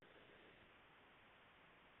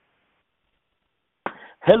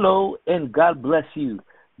Hello and God bless you.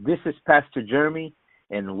 This is Pastor Jeremy,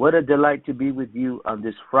 and what a delight to be with you on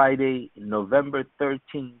this Friday, November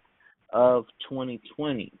 13th of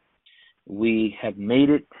 2020. We have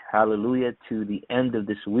made it, hallelujah, to the end of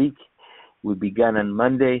this week. We began on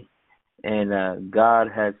Monday, and God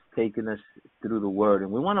has taken us through the Word.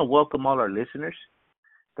 And we want to welcome all our listeners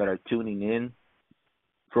that are tuning in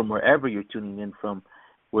from wherever you're tuning in from.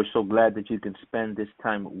 We're so glad that you can spend this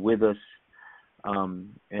time with us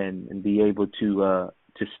and be able to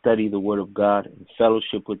study the Word of God and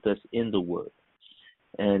fellowship with us in the Word.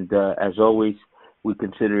 And as always, we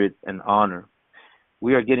consider it an honor.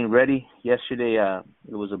 We are getting ready. Yesterday,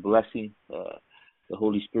 it was a blessing. The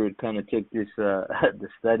Holy Spirit kind of took this the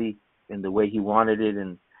study in the way He wanted it,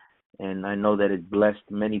 and I know that it blessed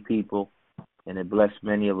many people, and it blessed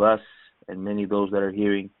many of us and many of those that are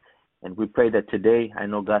hearing. And we pray that today, I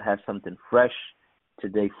know God has something fresh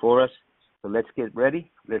today for us. So let's get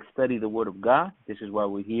ready. Let's study the Word of God. This is why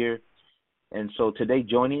we're here. And so today,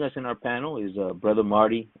 joining us in our panel is Brother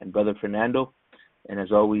Marty and Brother Fernando. And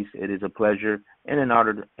as always, it is a pleasure and an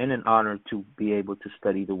honor to be able to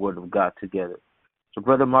study the Word of God together. So,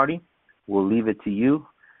 Brother Marty, we'll leave it to you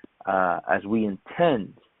as we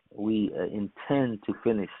intend to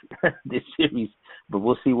finish this series, but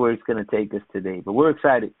we'll see where it's going to take us today. But we're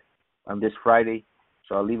excited on this Friday,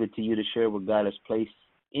 so I'll leave it to you to share what God has placed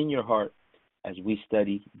in your heart as we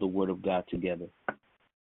study the Word of God together.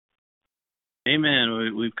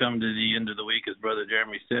 Amen. We've come to the end of the week, as Brother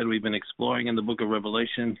Jeremy said. We've been exploring in the book of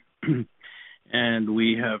Revelation, and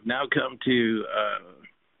we have now come to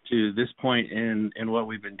this point in what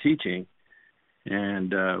we've been teaching,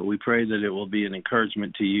 and we pray that it will be an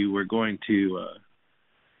encouragement to you. We're going to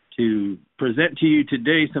present to you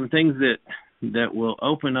today some things that will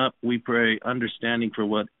open up, we pray, understanding for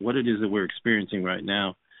what it is that we're experiencing right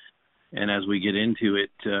now. And as we get into it,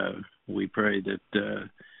 we pray that the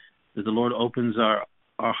Lord opens our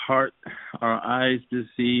heart, our eyes to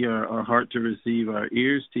see, our heart to receive, our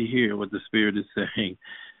ears to hear what the Spirit is saying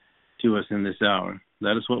to us in this hour.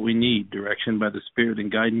 That is what we need, direction by the Spirit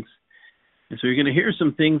and guidance. And so you're going to hear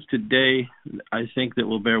some things today, I think, that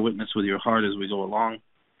will bear witness with your heart as we go along.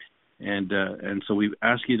 And so we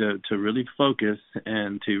ask you to really focus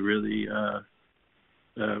and to really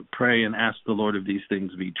pray and ask the Lord if these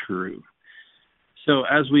things be true. So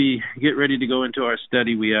as we get ready to go into our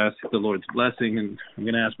study, we ask the Lord's blessing, and I'm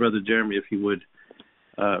going to ask Brother Jeremy if he would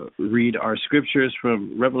read our scriptures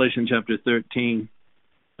from Revelation chapter 13,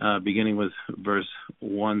 beginning with verse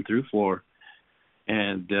 1 through 4,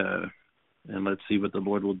 and let's see what the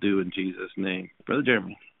Lord will do in Jesus' name. Brother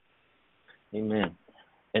Jeremy. Amen.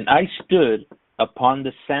 And I stood upon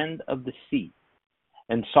the sand of the sea,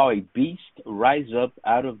 and saw a beast rise up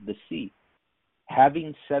out of the sea,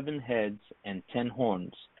 having 7 heads and 10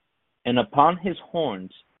 horns, and upon his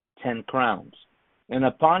horns 10 crowns, and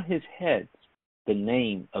upon his heads the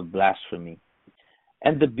name of blasphemy.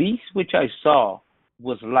 And the beast which I saw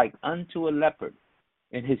was like unto a leopard,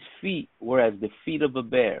 and his feet were as the feet of a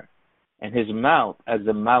bear, and his mouth as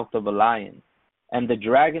the mouth of a lion. And the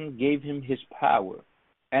dragon gave him his power,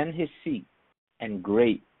 and his seat, and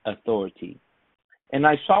great authority. And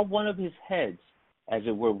I saw one of his heads as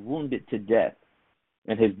it were wounded to death,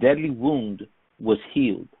 and his deadly wound was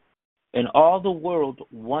healed. And all the world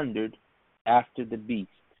wondered after the beast.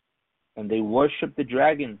 And they worshipped the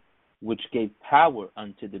dragon, which gave power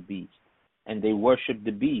unto the beast. And they worshipped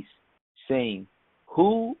the beast, saying,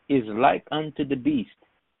 Who is like unto the beast?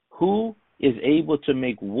 Who is able to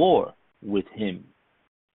make war with him?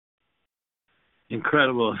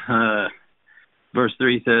 Incredible. Verse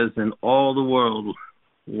 3 says, and all the world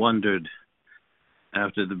wondered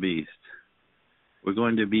after the beast. We're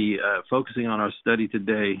going to be focusing on our study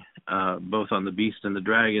today, both on the beast and the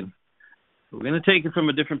dragon. We're going to take it from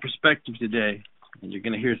a different perspective today, and you're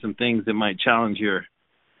going to hear some things that might challenge your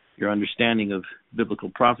understanding of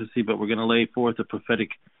biblical prophecy, but we're going to lay forth a prophetic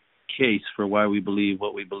case for why we believe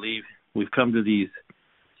what we believe. We've come to these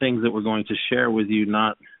things that we're going to share with you,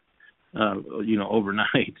 not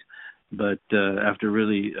overnight, but after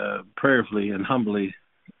really prayerfully and humbly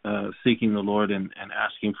seeking the Lord and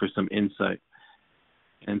asking for some insight.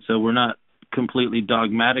 And so we're not completely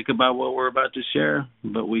dogmatic about what we're about to share,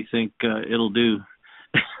 but we think it'll do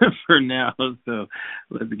for now. So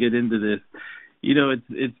let's get into this. You know,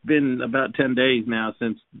 it's been about 10 days now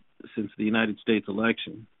since the United States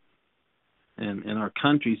election, and our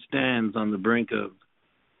country stands on the brink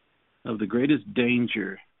of the greatest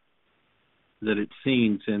danger that it's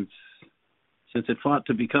seen since it fought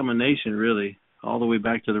to become a nation, really, all the way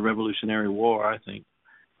back to the Revolutionary War, I think.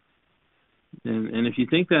 And if you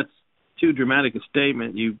think that's too dramatic a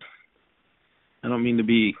statement, I don't mean to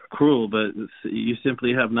be cruel, but you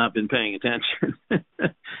simply have not been paying attention.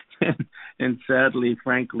 and sadly,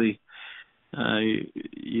 frankly, most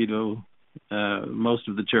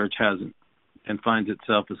of the church hasn't and finds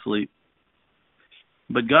itself asleep.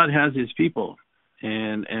 But God has his people,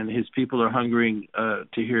 and his people are hungering to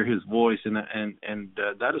hear his voice, and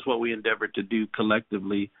that is what we endeavor to do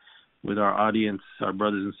collectively with our audience, our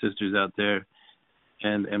brothers and sisters out there,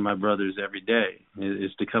 and my brothers every day,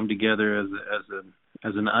 is to come together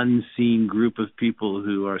as an unseen group of people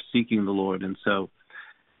who are seeking the Lord. And so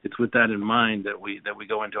it's with that in mind that we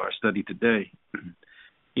go into our study today.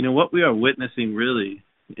 What we are witnessing really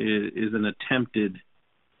is an attempted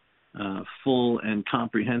full and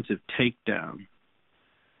comprehensive takedown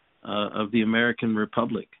of the American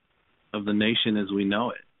Republic, of the nation as we know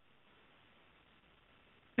it.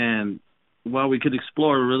 And while we could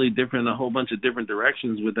explore a whole bunch of different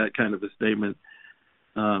directions with that kind of a statement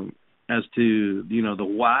as to, the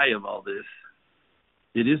why of all this,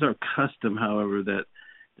 it is our custom, however, that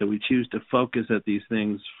we choose to focus at these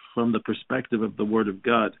things from the perspective of the Word of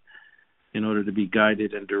God in order to be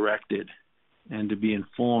guided and directed and to be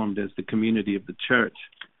informed as the community of the church.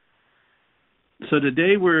 So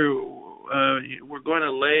today we're going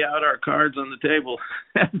to lay out our cards on the table,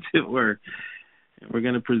 as it were. We're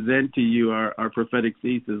going to present to you our prophetic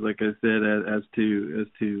thesis, like I said, as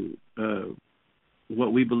to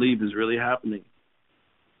what we believe is really happening.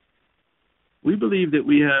 We believe that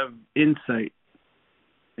we have insight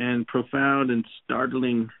and profound and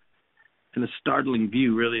a startling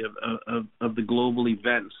view, really, of the global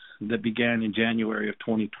events that began in January of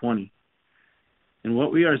 2020. And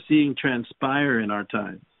what we are seeing transpire in our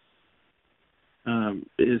time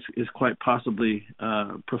is quite possibly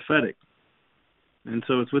prophetic. And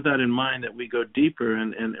so it's with that in mind that we go deeper,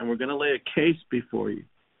 and we're going to lay a case before you.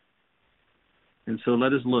 And so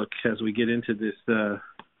let us look as we get into this and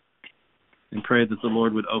pray that the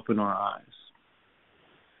Lord would open our eyes.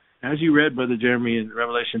 As you read, Brother Jeremy, in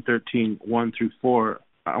Revelation 13, 1 through 4,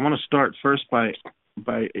 I want to start first by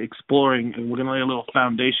exploring, and we're going to lay a little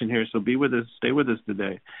foundation here, so be with us, stay with us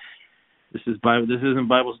today. This isn't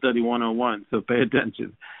Bible Study 101, so pay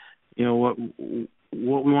attention.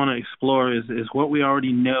 What we want to explore is what we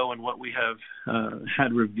already know and what we have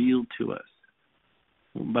had revealed to us.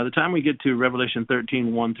 By the time we get to Revelation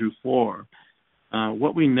 13, 1 through 4,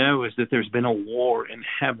 what we know is that there's been a war in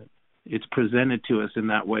heaven. It's presented to us in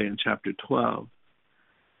that way in chapter 12.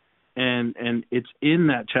 And it's in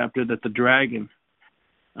that chapter that the dragon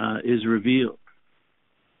is revealed.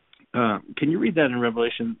 Can you read that in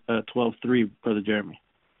Revelation 12:3, Brother Jeremy?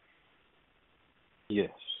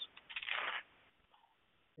 Yes.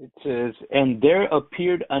 It says, "And there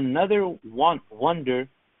appeared another wonder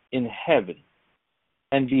in heaven,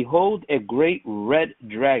 and behold, a great red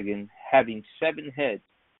dragon, having 7 heads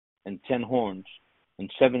and 10 horns,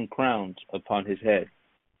 and 7 crowns upon his head."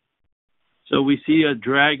 So we see a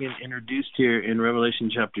dragon introduced here in Revelation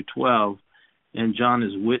chapter 12, and John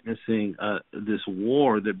is witnessing this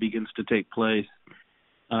war that begins to take place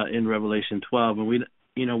in Revelation 12. And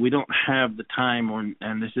we don't have the time,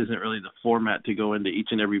 and this isn't really the format to go into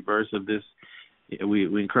each and every verse of this.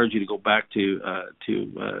 We encourage you to go back to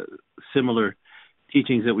similar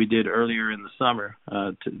teachings that we did earlier in the summer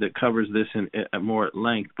that covers this more at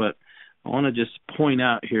length. But I want to just point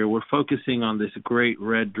out here, we're focusing on this great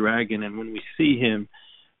red dragon, and when we see him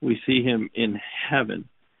in heaven,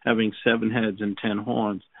 having 7 heads and 10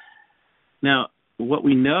 horns. Now, what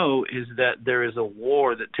we know is that there is a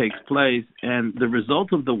war that takes place, and the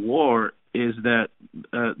result of the war is that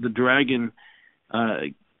the dragon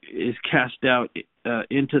is cast out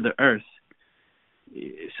into the earth.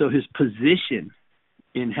 So his position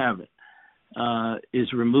in heaven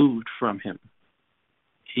is removed from him.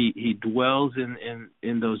 He dwells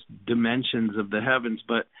in those dimensions of the heavens,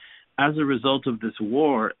 but as a result of this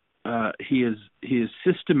war, he is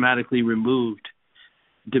systematically removed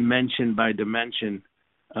dimension by dimension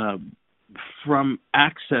from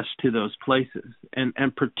access to those places,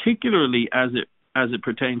 and particularly as it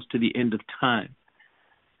pertains to the end of time,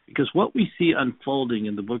 because what we see unfolding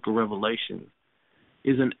in the book of Revelation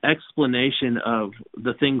is an explanation of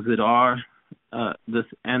the things that are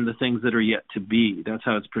and the things that are yet to be. That's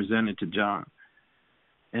how it's presented to John.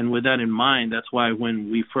 And with that in mind, that's why when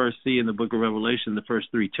we first see in the book of Revelation, the first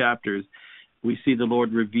 3 chapters, we see the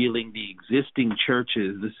Lord revealing the existing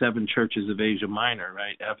churches, the 7 churches of Asia Minor,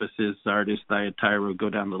 right? Ephesus, Sardis, Thyatira, go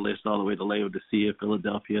down the list all the way to Laodicea,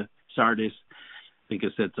 Philadelphia, Sardis. I think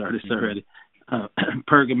I said Sardis already.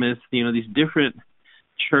 Pergamus, these different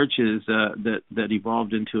churches that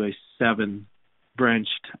evolved into a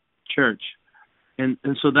 7-branched church. And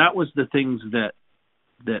so that was the things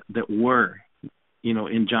that were,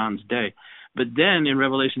 in John's day. But then in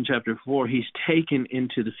Revelation chapter 4, he's taken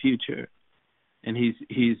into the future. And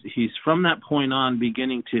he's from that point on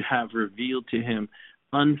beginning to have revealed to him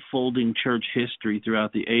unfolding church history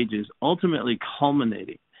throughout the ages, ultimately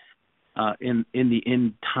culminating in the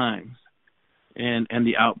end times and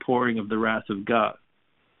the outpouring of the wrath of God.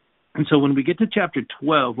 And so when we get to chapter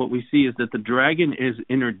 12, what we see is that the dragon is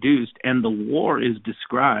introduced and the war is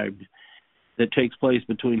described that takes place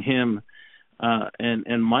between him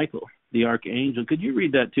and Michael, the archangel. Could you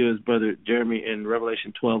read that to us, Brother Jeremy, in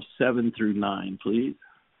Revelation 12, 7 through 9, please?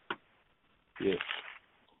 Yes.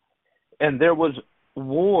 And there was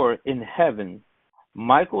war in heaven.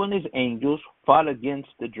 Michael and his angels fought against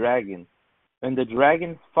the dragon, and the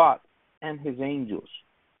dragon fought and his angels,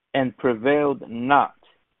 and prevailed not,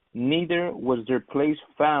 neither was their place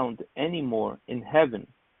found any more in heaven.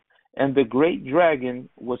 And the great dragon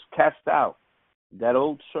was cast out, that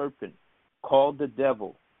old serpent, called the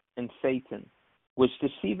devil and Satan, which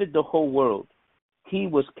deceived the whole world. He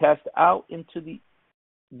was cast out into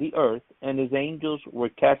the earth, and his angels were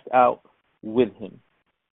cast out with him.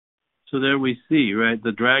 So there we see, right,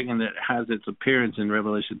 the dragon that has its appearance in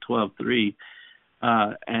Revelation 12:3,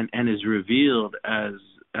 and is revealed as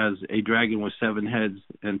a dragon with 7 heads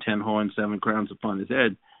and 10 horns, 7 crowns upon his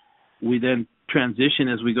head. We then transition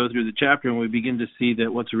as we go through the chapter, and we begin to see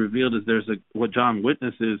that what's revealed is what John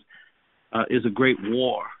witnesses is a great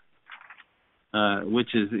war,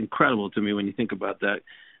 which is incredible to me when you think about that.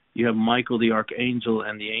 You have Michael the archangel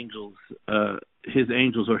and the angels, his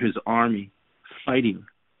angels or his army, fighting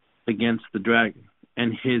against the dragon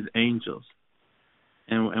and his angels.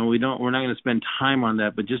 And we're not going to spend time on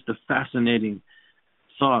that, but just a fascinating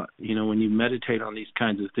thought. When you meditate on these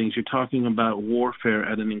kinds of things, you're talking about warfare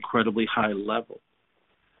at an incredibly high level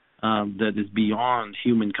that is beyond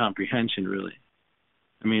human comprehension, really.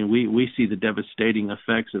 I mean, we see the devastating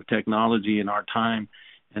effects of technology in our time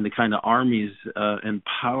and the kind of armies and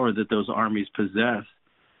power that those armies possess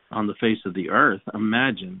on the face of the earth.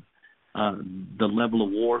 Imagine the level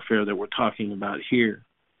of warfare that we're talking about here.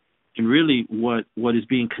 And really what is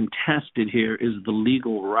being contested here is the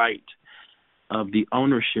legal right of the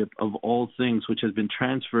ownership of all things, which has been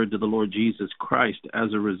transferred to the Lord Jesus Christ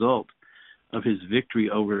as a result of his victory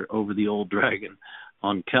over the old dragon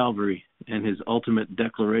on Calvary, and his ultimate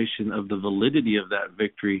declaration of the validity of that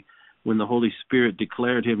victory when the Holy Spirit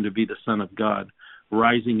declared him to be the Son of God,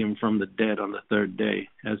 rising him from the dead on the 3rd day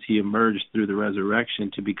as he emerged through the resurrection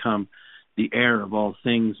to become the heir of all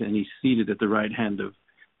things. And he's seated at the right hand of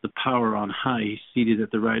the power on high. He's seated at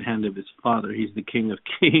the right hand of his Father. He's the King of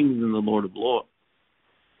kings and the Lord of lords.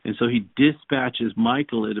 And so he dispatches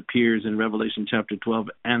Michael, it appears in Revelation chapter 12,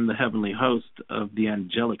 and the heavenly host of the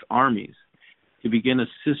angelic armies to begin a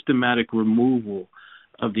systematic removal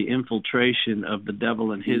of the infiltration of the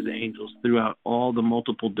devil and his angels throughout all the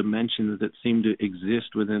multiple dimensions that seem to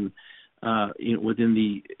exist within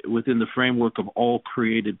the framework of all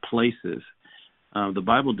created places. The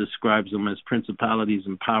Bible describes them as principalities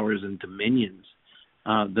and powers and dominions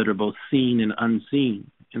that are both seen and unseen.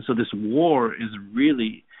 And so this war is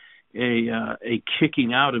really a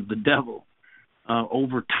kicking out of the devil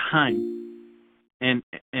over time. And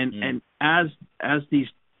as these,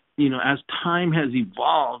 as time has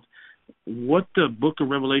evolved, what the book of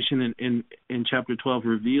Revelation in chapter 12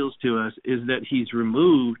 reveals to us is that he's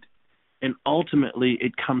removed, and ultimately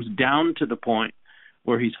it comes down to the point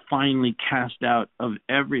where he's finally cast out of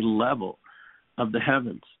every level of the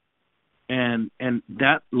heavens. And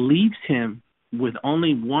that leaves him with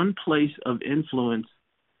only one place of influence,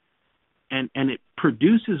 and it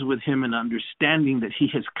produces with him an understanding that he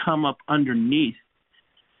has come up underneath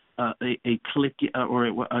a click or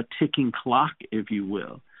a ticking clock, if you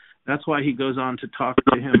will. That's why he goes on to talk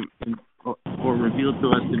to him or reveal to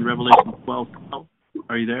us in Revelation 12:12.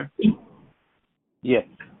 Are you there? Yes.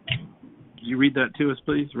 Could you read that to us,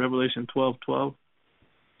 please? Revelation 12:12.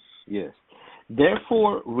 Yes.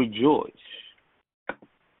 Therefore rejoice,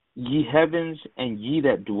 ye heavens, and ye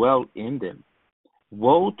that dwell in them.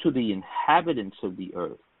 Woe to the inhabitants of the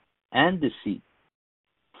earth and the sea,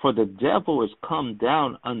 for the devil is come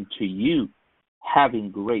down unto you, having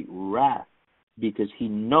great wrath, because he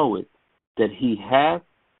knoweth that he hath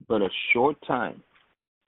but a short time.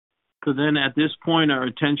 So then at this point, our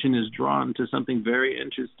attention is drawn to something very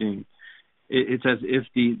interesting. It's as if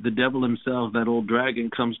the devil himself, that old dragon,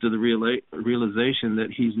 comes to the realization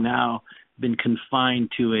that he's now been confined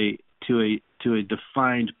to a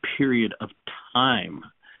defined period of time,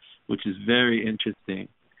 which is very interesting.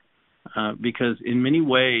 Because in many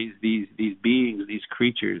ways, these beings, these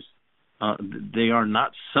creatures, they are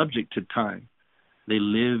not subject to time. They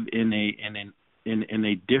live in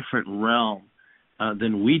a different realm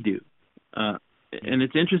than we do. And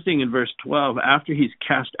it's interesting in verse 12, after he's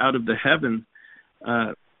cast out of the heavens,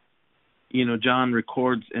 John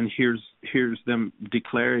records and hears them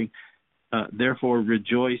declaring, therefore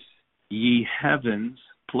rejoice ye heavens,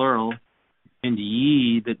 plural, and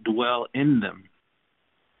ye that dwell in them.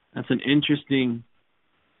 That's an interesting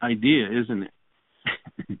idea, isn't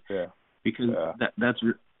it? Yeah. Because that's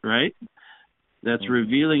right. That's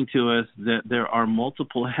revealing to us that there are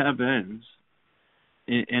multiple heavens,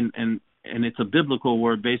 and it's a biblical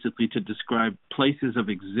word basically to describe places of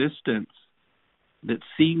existence that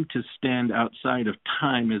seem to stand outside of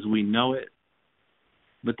time as we know it.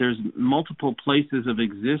 But there's multiple places of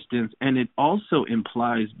existence, and it also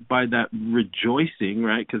implies by that rejoicing,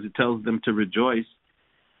 right, because it tells them to rejoice,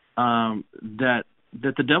 that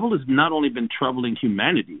the devil has not only been troubling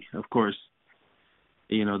humanity, of course,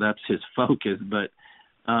 that's his focus, but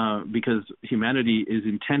because humanity is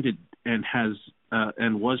intended and has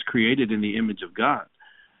and was created in the image of God,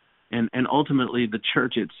 and ultimately the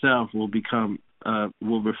church itself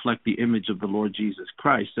will reflect the image of the Lord Jesus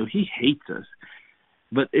Christ. So he hates us.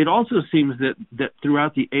 But it also seems that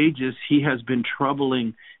throughout the ages he has been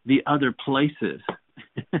troubling the other places.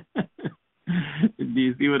 Do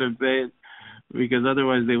you see what I'm saying? Because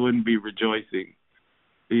otherwise they wouldn't be rejoicing.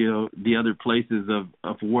 The other places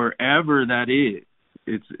of wherever that is.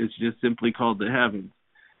 It's just simply called the heavens.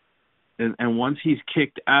 And once he's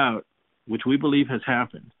kicked out, which we believe has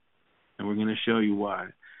happened, and we're going to show you why,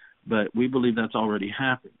 but we believe that's already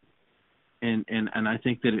happened. And I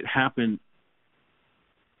think that it happened,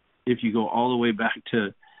 if you go all the way back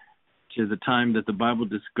to the time that the Bible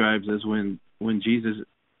describes as when Jesus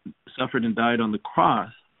suffered and died on the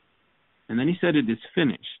cross, and then he said it is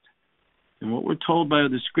finished. And what we're told by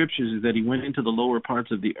the scriptures is that he went into the lower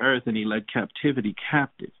parts of the earth and he led captivity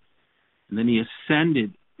captive. And then he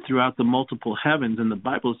ascended throughout the multiple heavens, and the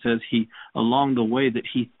Bible says along the way that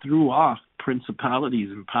he threw off principalities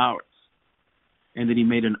and powers, and that he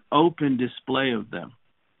made an open display of them.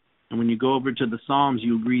 And when you go over to the Psalms,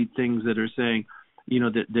 you read things that are saying,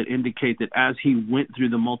 that indicate that as he went through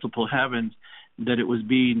the multiple heavens, that it was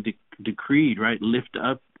being decreed, right? Lift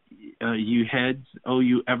up, you heads, O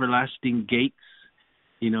you everlasting gates,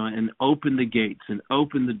 and open the gates and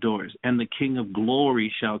open the doors, and the King of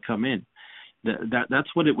glory shall come in.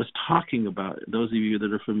 That's what it was talking about. Those of you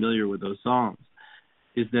that are familiar with those Psalms,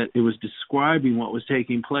 is that it was describing what was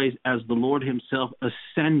taking place as the Lord himself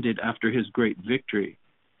ascended after his great victory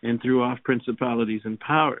and threw off principalities and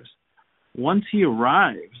powers. Once he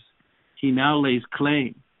arrives, he now lays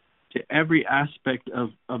claim to every aspect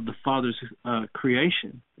of the Father's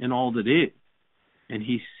creation and all that is. And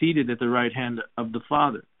he's seated at the right hand of the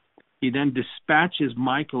Father. He then dispatches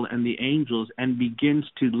Michael and the angels and begins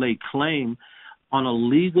to lay claim on a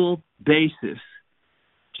legal basis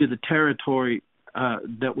to the territory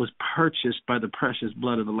that was purchased by the precious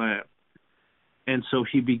blood of the Lamb. And so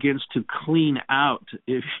he begins to clean out,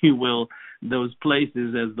 if you will, those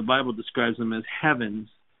places, as the Bible describes them, as heavens,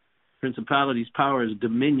 principalities, powers,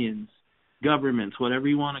 dominions, governments, whatever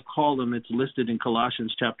you want to call them. It's listed in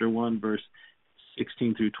Colossians chapter 1, verse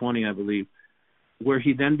 16 through 20, I believe, where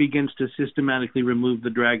he then begins to systematically remove the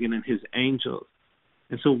dragon and his angels.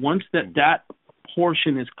 And so once that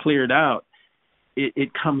portion is cleared out,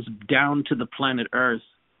 it comes down to the planet Earth.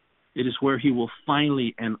 It is where he will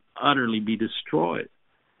finally and utterly be destroyed.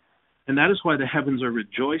 And that is why the heavens are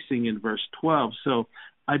rejoicing in verse 12. So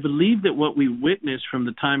I believe that what we witnessed from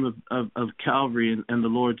the time of Calvary and the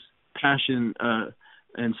Lord's passion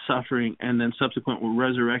and suffering, and then subsequent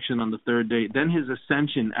resurrection on the third day, then his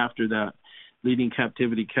ascension after that, leading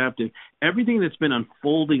captivity captive, everything that's been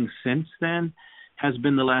unfolding since then has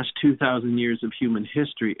been the last 2,000 years of human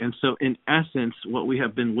history. And so in essence, what we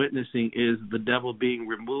have been witnessing is the devil being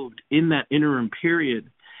removed in that interim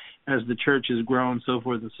period as the church has grown, so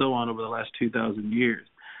forth and so on, over the last 2,000 years.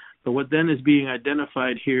 But what then is being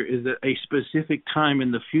identified here is that a specific time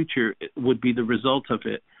in the future would be the result of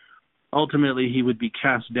it. Ultimately, he would be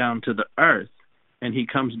cast down to the earth, and he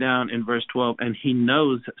comes down in verse 12, and he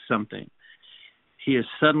knows something. He has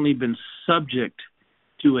suddenly been subject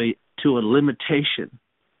to a limitation,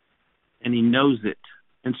 and he knows it.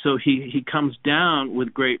 And so he comes down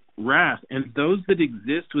with great wrath, and those that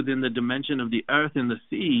exist within the dimension of the earth and the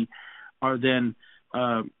sea are then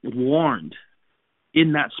warned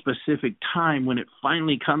in that specific time, when it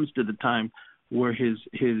finally comes to the time where his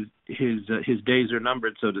days are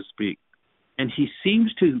numbered, so to speak. And he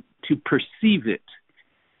seems to perceive it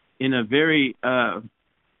in a very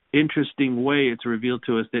interesting way it's revealed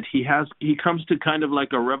to us that he comes to kind of like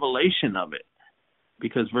a revelation of it.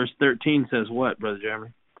 Because verse 13 says what, Brother Jeremy?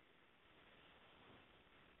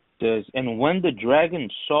 It says, and when the dragon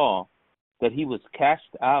saw that he was cast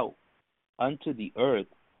out unto the earth,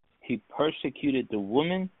 he persecuted the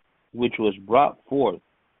woman which was brought forth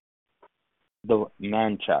the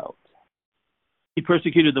man-child. He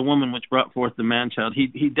persecuted the woman which brought forth the man-child.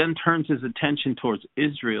 He then turns his attention towards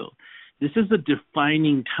Israel. This is a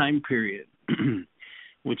defining time period,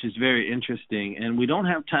 which is very interesting. And we don't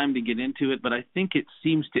have time to get into it, but I think it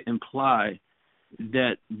seems to imply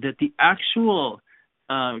that the actual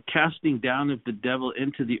casting down of the devil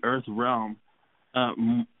into the earth realm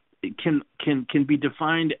can be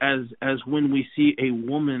defined as when we see a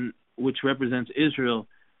woman, which represents Israel,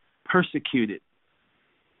 persecuted.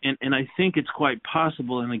 And I think it's quite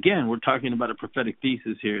possible, and again, we're talking about a prophetic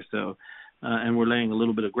thesis here, so and we're laying a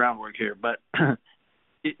little bit of groundwork here, but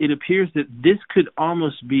it appears that this could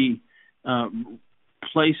almost be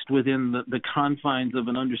placed within the confines of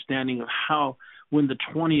an understanding of how, when the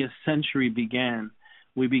 20th century began,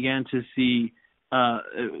 we began to see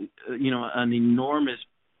an enormous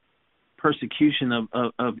persecution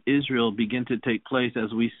of Israel begin to take place,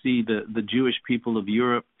 as we see the Jewish people of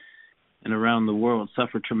Europe and around the world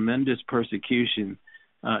suffer tremendous persecution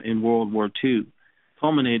in World War II,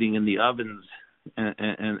 culminating in the ovens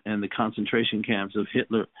and the concentration camps of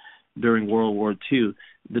Hitler during World War II.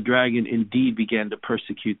 The dragon indeed began to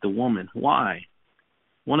persecute the woman. Why?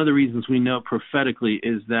 One of the reasons we know prophetically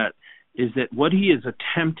is that what he is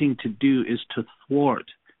attempting to do is to thwart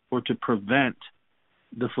or to prevent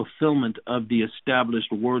the fulfillment of the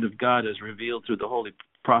established word of God as revealed through the holy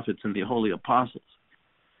prophets and the holy apostles.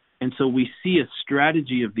 And so we see a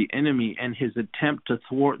strategy of the enemy and his attempt to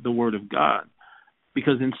thwart the word of God,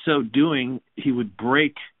 because in so doing, he would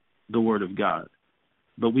break the word of God.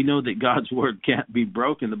 But we know that God's word can't be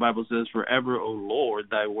broken. The Bible says, forever, O Lord,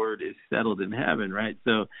 thy word is settled in heaven, right?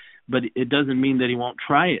 So, but it doesn't mean that he won't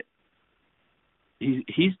try it.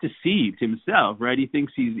 He's deceived himself, right? He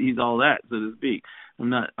thinks he's all that, so to speak.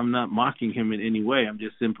 I'm not mocking him in any way. I'm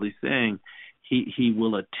just simply saying he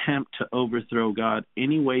will attempt to overthrow God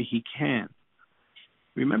any way he can.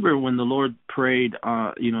 Remember when the Lord prayed,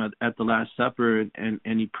 at the Last Supper, and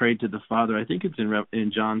he prayed to the Father. I think it's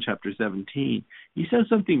in John chapter 17. He says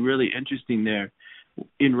something really interesting there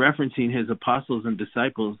in referencing his apostles and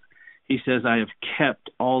disciples. He says, I have kept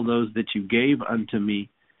all those that you gave unto me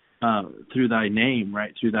through thy name,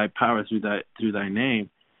 right? Through thy power, through thy name.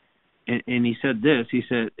 And he said this. He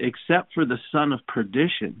said, except for the son of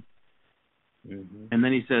perdition. Mm-hmm. And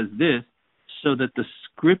then he says this, so that the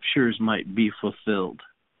scriptures might be fulfilled.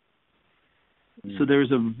 Mm. So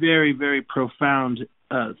there's a very, very profound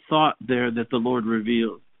thought there that the Lord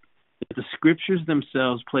revealed. That the scriptures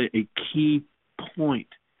themselves play a key point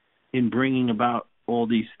in bringing about all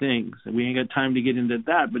these things. And we ain't got time to get into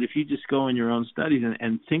that, but if you just go in your own studies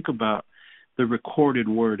and think about the recorded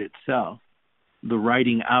word itself, the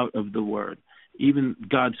writing out of the word, even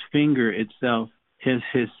God's finger itself,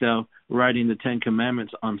 himself writing the Ten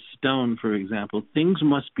Commandments on stone, for example. Things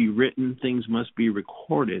must be written, things must be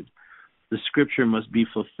recorded. The scripture must be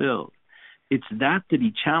fulfilled. It's that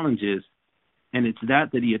he challenges, and it's that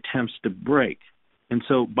he attempts to break. And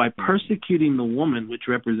so by persecuting the woman, which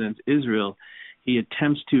represents Israel, he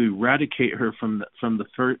attempts to eradicate her from the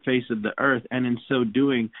face of the earth, and in so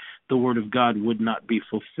doing, the word of God would not be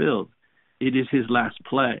fulfilled. It is his last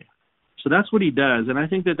play. So that's what he does, and I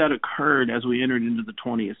think that occurred as we entered into the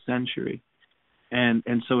 20th century. And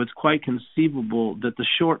so it's quite conceivable that the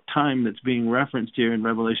short time that's being referenced here in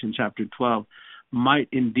Revelation chapter 12 might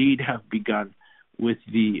indeed have begun with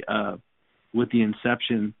the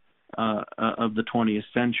inception of the 20th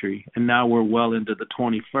century, and now we're well into the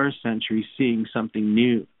 21st century, seeing something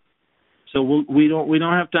new. So we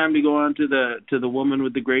don't have time to go on to the woman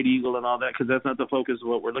with the great eagle and all that, because that's not the focus of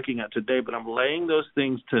what we're looking at today. But I'm laying those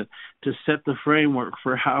things to set the framework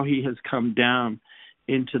for how he has come down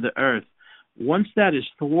into the earth. Once that is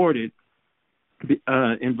thwarted,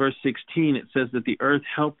 in verse 16 it says that the earth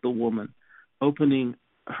helped the woman, opening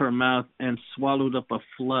her mouth and swallowed up a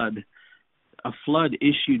flood. A flood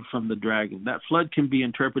issued from the dragon. That flood can be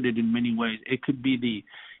interpreted in many ways. It could be the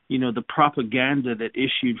propaganda that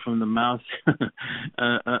issued from the mouth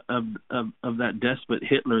of that despot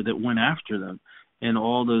Hitler that went after them and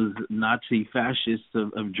all those Nazi fascists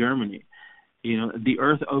of Germany. The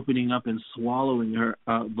earth opening up and swallowing her,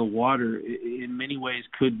 the water, in many ways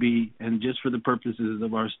could be, and just for the purposes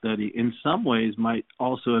of our study, in some ways might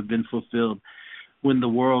also have been fulfilled when the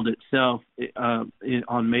world itself,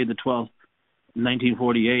 on May the 12th,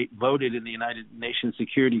 1948, voted in the United Nations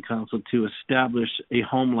Security Council to establish a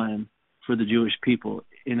homeland for the Jewish people.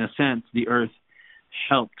 In a sense, the earth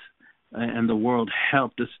helped and the world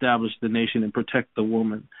helped establish the nation and protect the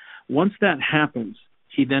woman. Once that happens,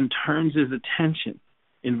 he then turns his attention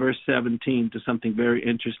in verse 17 to something very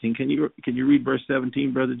interesting. Can you read verse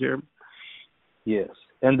 17, Brother Jeremy? Yes.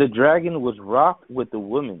 And the dragon was wroth with the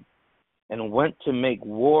woman, and went to make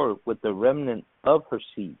war with the remnant of her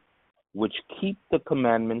seed, which keep the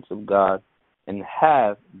commandments of God and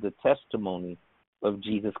have the testimony of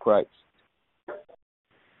Jesus Christ.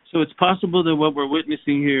 So it's possible that what we're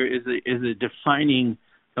witnessing here is a defining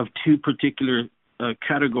of two particular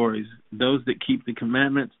categories: those that keep the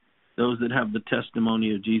commandments, those that have the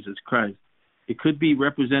testimony of Jesus Christ. It could be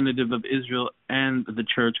representative of Israel and the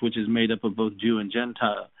church, which is made up of both Jew and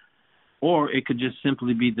Gentile, or it could just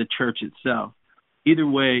simply be the church itself. Either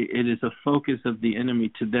way, it is a focus of the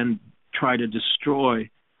enemy to then try to destroy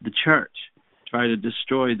the church, try to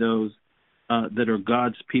destroy those that are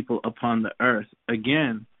God's people upon the earth.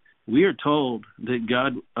 Again, we are told that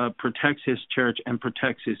God protects his church and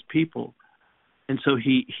protects his people. And so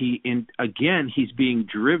he's being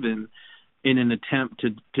driven in an attempt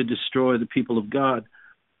to destroy the people of God.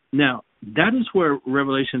 Now, that is where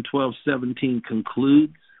Revelation 12:17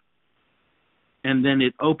 concludes, and then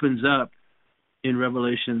it opens up in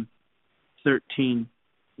Revelation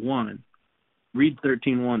 13:1. Read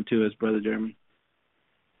 13:1 to us, Brother Jeremy.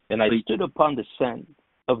 And I stood upon the sand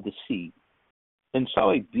of the sea, and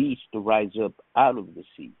saw a beast rise up out of the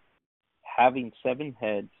sea, having 7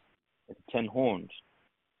 heads and 10 horns,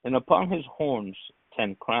 and upon his horns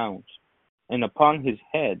 10 crowns, and upon his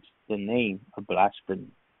heads the name of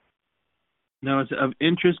blasphemy. Now, it's of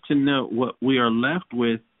interest to note what we are left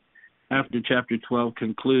with after chapter 12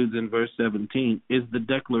 concludes in verse 17 is the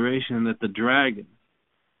declaration that the dragon,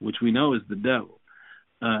 which we know is the devil,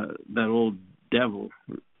 that old devil,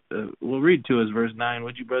 we'll read to us verse 9,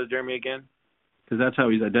 would you, Brother Jeremy, again? Because that's how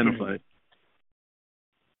he's identified.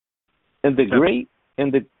 And the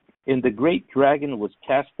great dragon was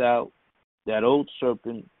cast out, that old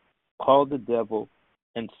serpent called the devil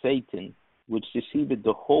and Satan, which deceived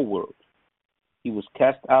the whole world. He was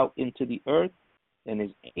cast out into the earth, and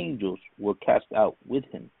his angels were cast out with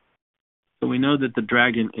him. So we know that the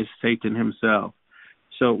dragon is Satan himself.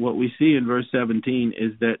 So what we see in verse 17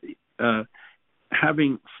 is that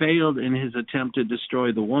having failed in his attempt to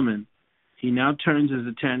destroy the woman, he now turns his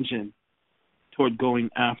attention toward going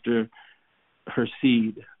after her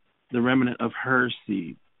seed, the remnant of her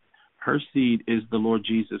seed. Her seed is the Lord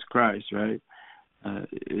Jesus Christ, right?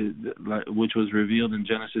 Which was revealed in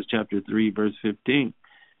Genesis chapter 3, verse 15,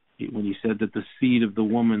 when he said that the seed of the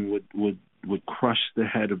woman would crush the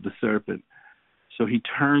head of the serpent. So he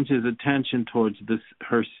turns his attention towards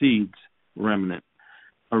her seed's remnant,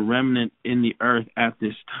 a remnant in the earth at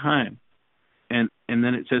this time. And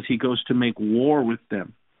then it says he goes to make war with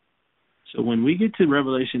them. So when we get to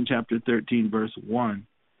Revelation chapter 13, verse 1,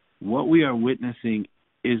 what we are witnessing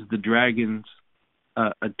is the dragon's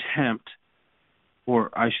attempt, or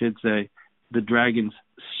I should say, the dragon's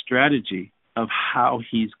strategy of how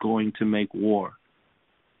he's going to make war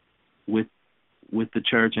with the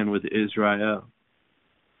church and with Israel.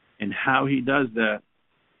 And how he does that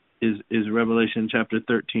is Revelation chapter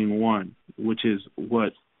 13:1, which is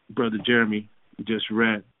what Brother Jeremy just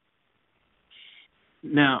read.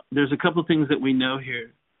 Now, there's a couple things that we know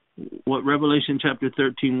here. What Revelation chapter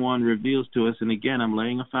 13:1 reveals to us, and again, I'm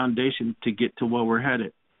laying a foundation to get to where we're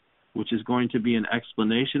headed, which is going to be an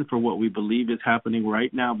explanation for what we believe is happening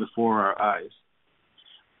right now before our eyes.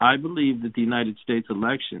 I believe that the United States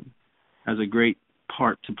election has a great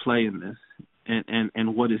part to play in this,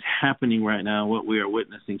 and what is happening right now, what we are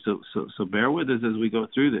witnessing. So bear with us as we go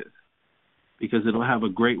through this, because it'll have a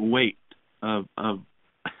great weight of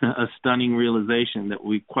a stunning realization that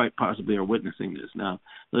we quite possibly are witnessing this. Now,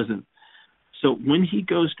 listen. So when he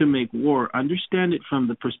goes to make war, understand it from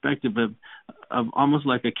the perspective of almost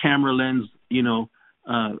like a camera lens,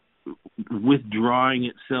 withdrawing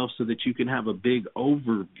itself so that you can have a big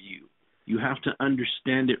overview. You have to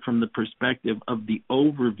understand it from the perspective of the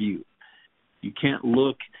overview. You can't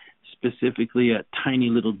look specifically at tiny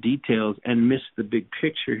little details and miss the big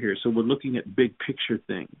picture here. So we're looking at big picture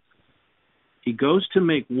things. He goes to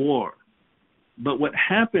make war, but what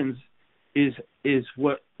happens is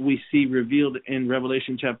what we see revealed in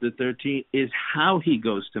Revelation chapter 13 is how he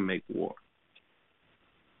goes to make war.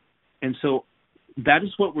 And so that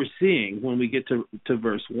is what we're seeing when we get to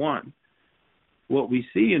verse 1. What we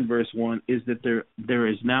see in verse 1 is that there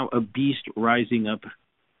is now a beast rising up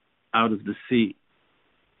out of the sea.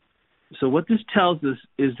 So what this tells us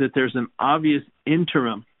is that there's an obvious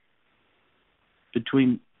interim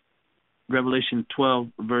between Revelation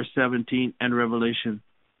 12, verse 17, and Revelation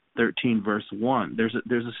 13, verse 1. There's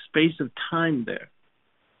a space of time there.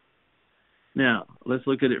 Now, let's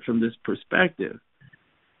look at it from this perspective.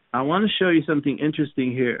 I want to show you something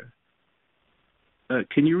interesting here.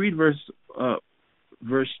 Can you read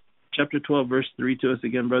chapter 12, verse 3 to us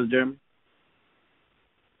again, Brother Jeremy?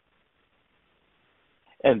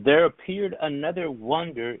 And there appeared another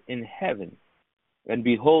wonder in heaven, and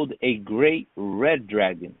behold, a great red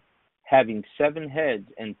dragon, having 7 heads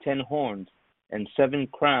and 10 horns, and 7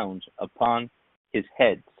 crowns upon his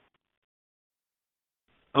heads.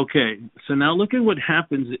 Okay, so now look at what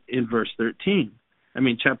happens in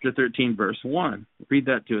chapter 13, verse 1. Read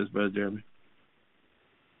that to us, Brother Jeremy.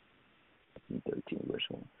 13, verse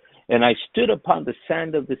 1. And I stood upon the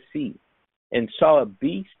sand of the sea, and saw a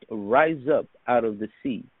beast rise up out of the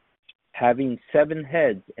sea, having 7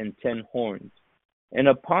 heads and 10 horns, and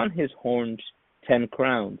upon his horns 10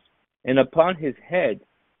 crowns, and upon his head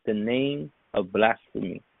the name of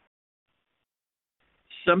blasphemy.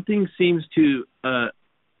 Something seems to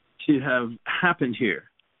have happened here,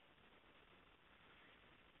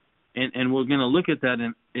 and we're going to look at that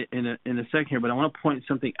in a second here. But I want to point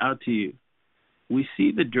something out to you. We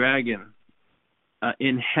see the dragon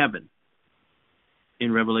in heaven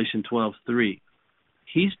in Revelation 12:3.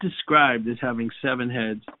 He's described as having 7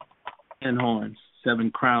 heads and horns, 7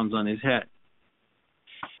 crowns on his head.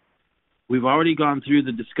 We've already gone through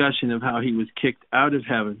the discussion of how he was kicked out of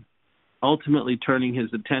heaven, ultimately turning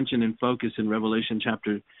his attention and focus in Revelation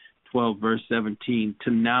chapter 12, verse 17, to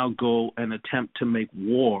now go and attempt to make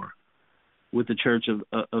war with the church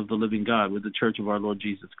of the living God, with the church of our Lord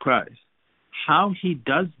Jesus Christ. How he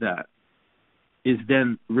does that is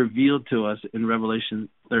then revealed to us in Revelation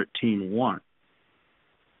 13:1.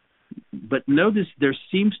 But notice there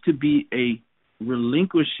seems to be a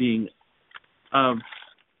relinquishing of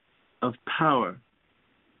power.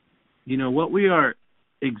 You know, what we are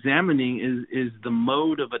examining is the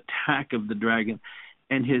mode of attack of the dragon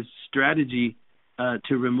and his strategy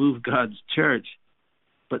to remove God's church.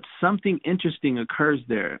 But something interesting occurs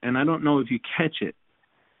there, and I don't know if you catch it.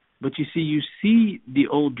 But you see the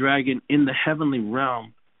old dragon in the heavenly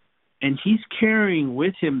realm, and he's carrying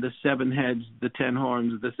with him the 7 heads, the 10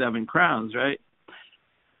 horns, the 7 crowns, right?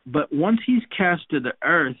 But once he's cast to the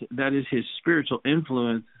earth, that is his spiritual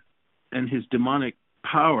influence and his demonic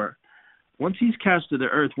power. Once he's cast to the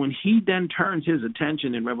earth, when he then turns his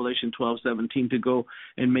attention in Revelation 12:17 to go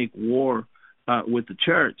and make war with the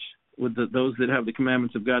church, with those that have the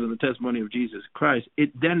commandments of God and the testimony of Jesus Christ,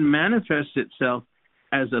 it then manifests itself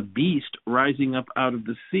as a beast rising up out of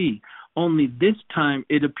the sea. Only this time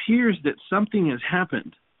it appears that something has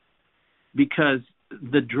happened, because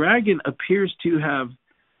the dragon appears to have,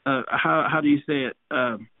 how do you say it?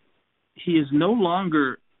 He is no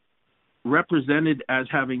longer represented as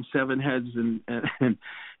having 7 heads and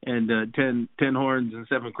 10 horns and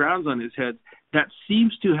 7 crowns on his head. That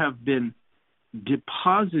seems to have been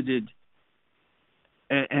deposited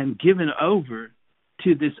and given over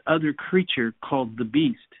to this other creature called the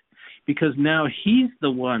beast, because now he's the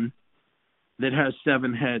one that has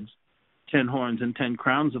 7 heads, 10 horns, and 10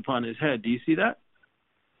 crowns upon his head. Do you see that?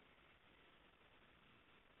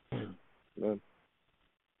 Yeah.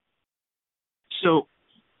 So,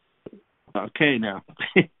 okay, now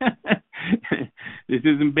this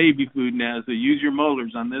isn't baby food now, so use your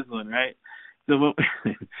molars on this one, right? So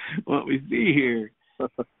what we see here,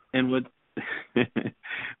 and what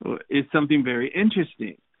is something very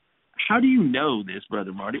interesting. How do you know this,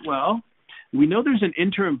 Brother Marty? Well, we know there's an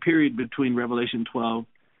interim period between Revelation 12,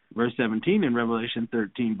 verse 17, and Revelation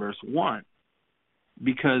 13, verse 1,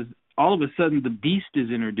 because all of a sudden the beast is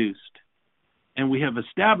introduced. And we have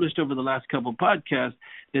established over the last couple podcasts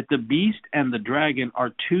that the beast and the dragon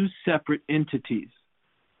are 2 separate entities.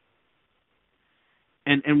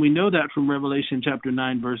 And we know that from Revelation chapter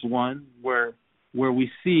 9, verse 1, where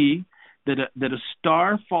we see that a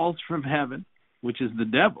star falls from heaven, which is the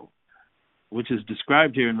devil, which is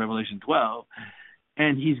described here in Revelation 12,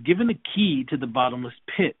 and he's given a key to the bottomless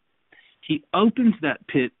pit. He opens that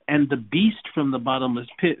pit, and the beast from the bottomless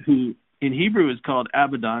pit, who in Hebrew is called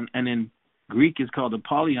Abaddon and in Greek is called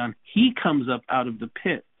Apollyon, he comes up out of the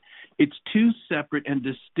pit. It's 2 separate and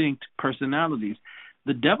distinct personalities.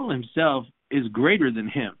 The devil himself is greater than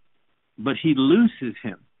him, but he looses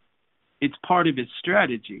him. It's part of his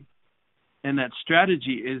strategy. And that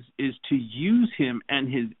strategy is to use him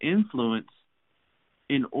and his influence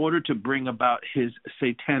in order to bring about his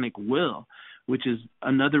satanic will, which is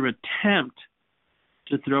another attempt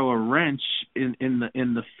to throw a wrench in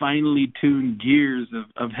the finely tuned gears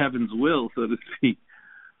of heaven's will, so to speak.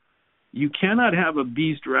 You cannot have a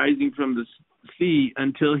beast rising from the sea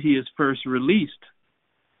until he is first released.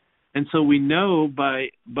 And so we know by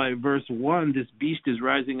verse 1, this beast is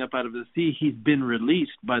rising up out of the sea. He's been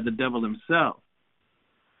released by the devil himself.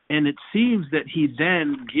 And it seems that he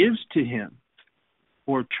then gives to him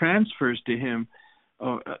or transfers to him.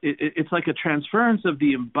 It's like a transference of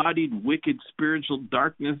the embodied wicked spiritual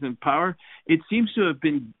darkness and power. It seems to have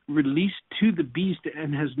been released to the beast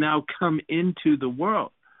and has now come into the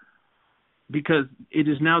world, because it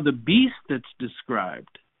is now the beast that's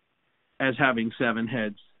described as having 7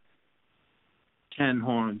 heads, 10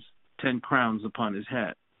 horns, 10 crowns upon his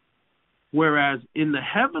head. Whereas in the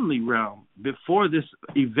heavenly realm, before this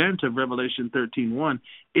event of Revelation 13:1,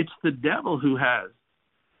 it's the devil who has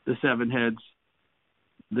the 7 heads,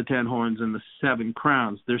 the 10 horns, and the 7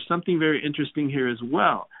 crowns. There's something very interesting here as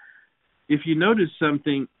well. If you notice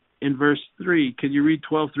something in verse 3, can you read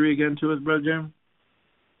 12:3 again to us, Brother Jeremy?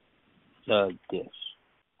 Yes.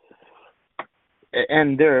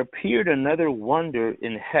 And there appeared another wonder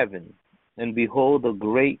in heaven, and behold, a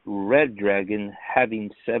great red dragon having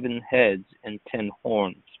 7 heads and 10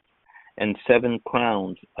 horns, and 7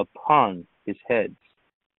 crowns upon his heads.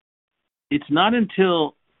 It's not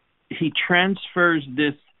until he transfers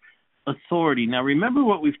this authority. Now, remember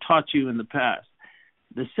what we've taught you in the past.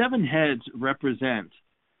 The 7 heads represent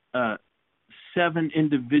 7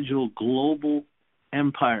 individual global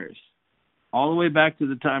empires, all the way back to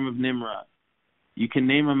the time of Nimrod. You can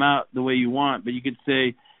name them out the way you want, but you could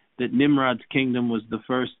say that Nimrod's kingdom was the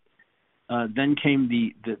first. Then came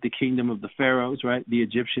the kingdom of the pharaohs, right? The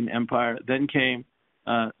Egyptian empire. Then came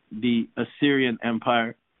the Assyrian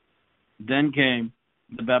empire. Then came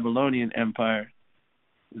the Babylonian empire.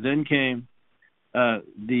 Then came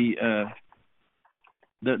the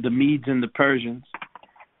Medes and the Persians.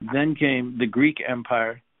 Then came the Greek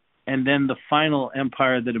empire, and then the final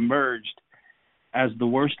empire that emerged as the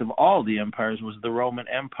worst of all the empires was the Roman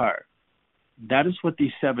Empire. That is what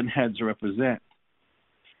these 7 heads represent.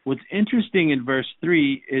 What's interesting in verse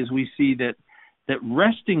 3 is we see that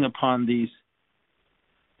resting upon these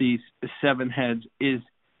 7 heads is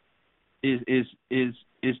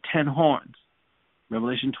 10 horns.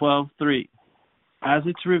 Revelation 12:3, as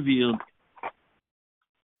it's revealed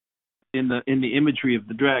in the imagery of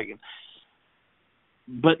the dragon.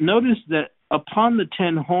 But notice that upon the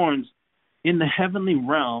 10 horns in the heavenly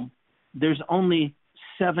realm, there's only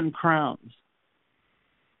 7 crowns.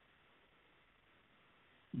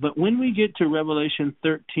 But when we get to Revelation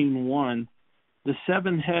 13:1, the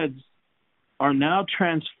 7 heads are now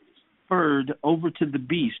transferred over to the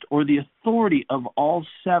beast, or the authority of all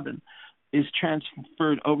 7 is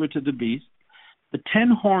transferred over to the beast. The 10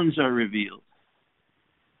 horns are revealed.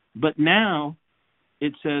 But now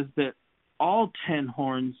it says that all 10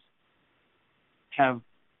 horns have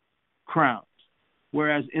crowns,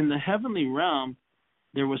 whereas in the heavenly realm,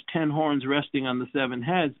 there was 10 horns resting on the 7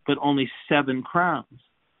 heads, but only 7 crowns.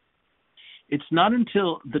 It's not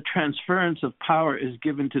until the transference of power is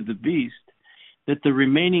given to the beast that the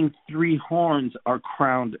remaining 3 horns are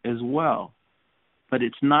crowned as well. But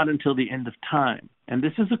it's not until the end of time. And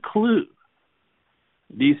this is a clue.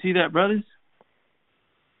 Do you see that, brothers?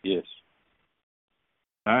 Yes.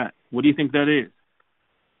 All right. What do you think that is?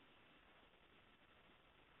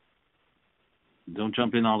 Don't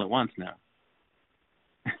jump in all at once now.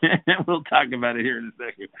 We'll talk about it here in a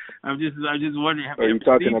second. I'm just wondering. Are you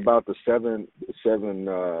talking about the seven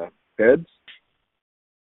heads?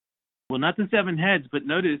 Well, not the 7 heads, but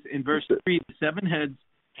notice in verse 3, the 7 heads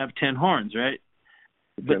have 10 horns, right?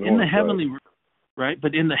 But in the heavenly, right?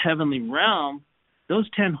 But in the heavenly realm, those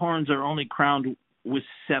 10 horns are only crowned with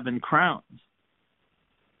 7 crowns.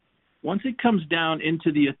 Once it comes down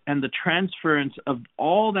into the transference of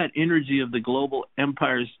all that energy of the global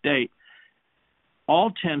empire state,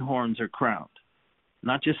 all 10 horns are crowned,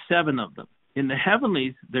 not just 7 of them. In the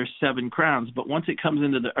heavenlies, there's 7 crowns, but once it comes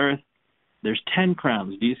into the earth, there's 10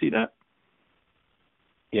 crowns. Do you see that?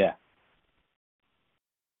 Yeah.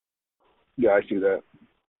 Yeah, I see that.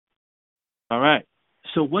 All right.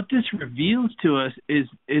 So what this reveals to us is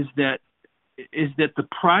that the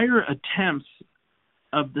prior attempts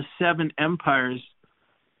of the 7 empires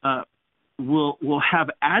will have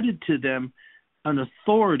added to them an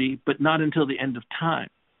authority, but not until the end of time.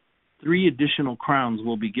 3 additional crowns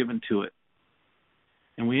will be given to it.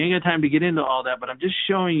 And we ain't got time to get into all that, but I'm just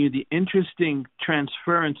showing you the interesting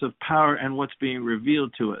transference of power and what's being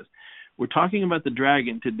revealed to us. We're talking about the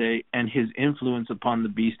dragon today and his influence upon the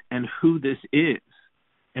beast and who this is.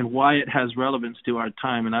 and why it has relevance to our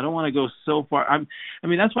time. And I don't want to go so far.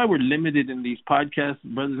 That's why we're limited in these podcasts,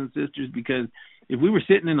 brothers and sisters, because if we were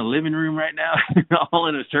sitting in a living room right now, all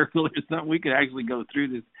in a circle or something, we could actually go through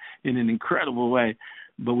this in an incredible way.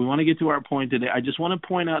 But we want to get to our point today. I just want to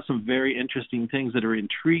point out some very interesting things that are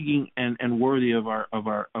intriguing and worthy of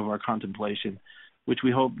our contemplation, which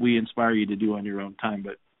we hope we inspire you to do on your own time.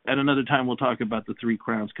 But at another time, we'll talk about the three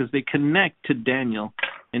crowns because they connect to Daniel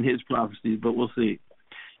and his prophecies, but we'll see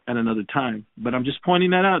at another time. But I'm just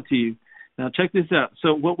pointing that out to you. Now, check this out.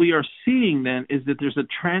 So what we are seeing then is that there's a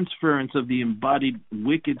transference of the embodied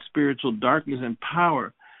wicked spiritual darkness and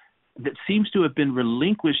power that seems to have been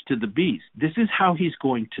relinquished to the beast. This is how he's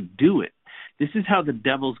going to do it. This is how the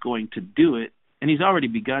devil's going to do it, and he's already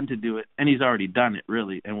begun to do it, and he's already done it,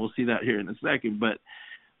 really, and we'll see that here in a second.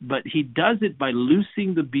 But he does it by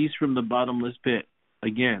loosing the beast from the bottomless pit.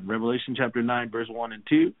 Again, Revelation chapter 9, verse 1 and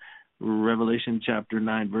 2, Revelation chapter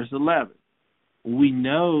 9, verse 11. We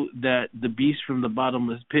know that the beast from the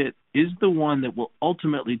bottomless pit is the one that will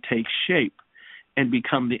ultimately take shape and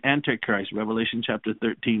become the Antichrist, Revelation chapter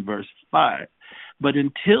 13, verse 5. But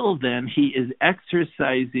until then, he is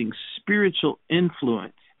exercising spiritual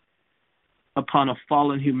influence upon a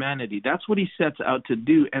fallen humanity. That's what he sets out to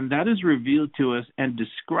do, and that is revealed to us and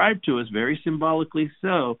described to us very symbolically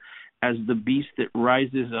so as the beast that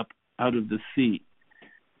rises up out of the sea.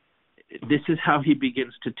 This is how he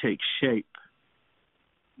begins to take shape.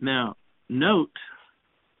 Now, note,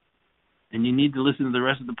 and you need to listen to the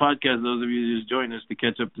rest of the podcast, those of you who just joined us, to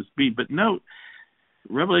catch up to speed, but note,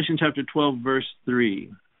 Revelation chapter 12, verse 3.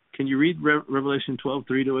 Can you read Revelation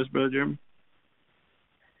 12:3 to us, Brother Jeremy?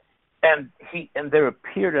 And there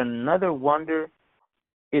appeared another wonder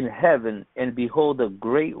in heaven, and behold, a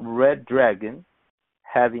great red dragon,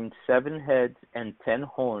 having 7 heads and 10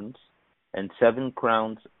 horns, and 7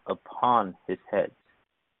 crowns upon his heads.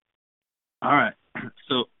 All right.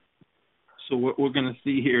 So what we're going to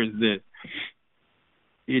see here is that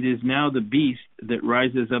it is now the beast that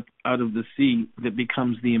rises up out of the sea that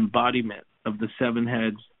becomes the embodiment of the 7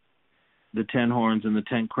 heads, the 10 horns, and the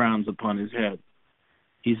 10 crowns upon his head.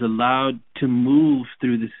 He's allowed to move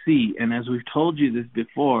through the sea. And as we've told you this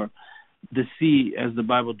before, the sea, as the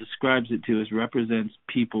Bible describes it to us, represents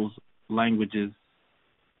peoples, languages,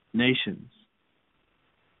 nations.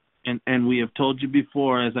 And we have told you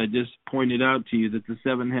before, as I just pointed out to you, that the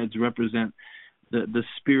 7 heads represent the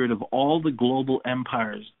spirit of all the global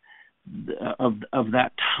empires of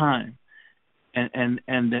that time. And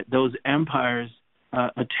that those empires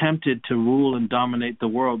attempted to rule and dominate the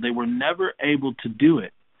world. They were never able to do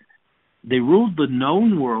it. They ruled the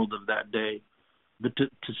known world of that day, but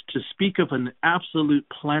to speak of an absolute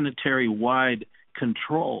planetary-wide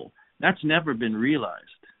control, that's never been realized.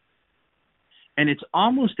 And it's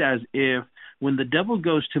almost as if when the devil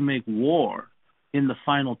goes to make war in the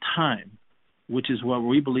final time, which is what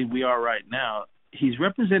we believe we are right now, he's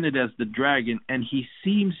represented as the dragon, and he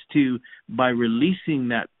seems to, by releasing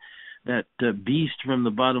that beast from the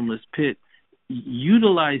bottomless pit,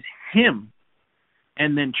 utilize him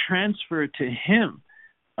and then transfer to him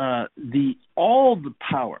all the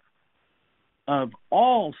power of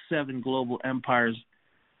all 7 global empires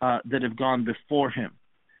that have gone before him.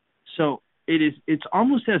 So it's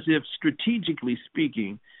almost as if, strategically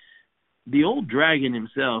speaking, the old dragon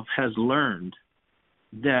himself has learned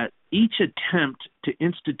that each attempt to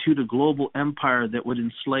institute a global empire that would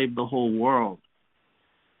enslave the whole world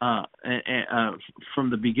from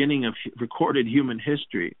the beginning of recorded human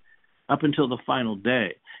history up until the final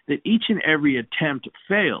day, that each and every attempt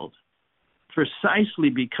failed precisely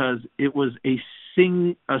because it was a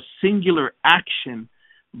singular action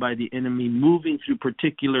by the enemy moving through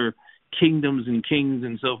particular kingdoms and kings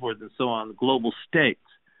and so forth and so on, global states.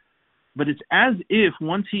 But it's as if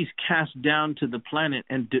once he's cast down to the planet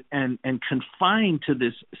and confined to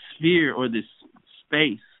this sphere or this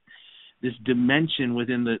space, this dimension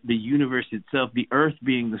within the universe itself, the earth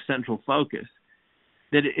being the central focus,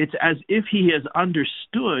 that it's as if he has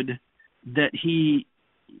understood that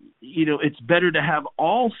it's better to have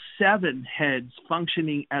all 7 heads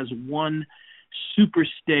functioning as one super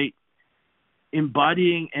state,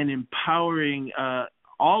 embodying and empowering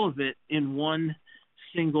all of it in one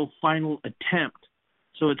single final attempt.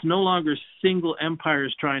 So it's no longer single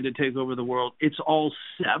empires trying to take over the world. It's all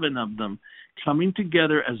 7 of them coming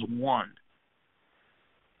together as one.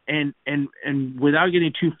 And without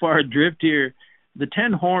getting too far adrift here, the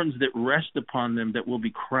 10 horns that rest upon them that will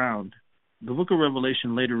be crowned, the book of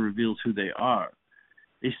Revelation later reveals who they are.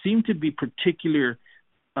 They seem to be particular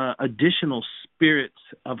additional spirits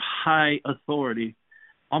of high authority,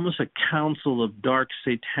 almost a council of dark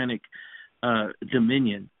satanic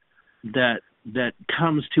dominion that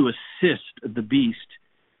comes to assist the beast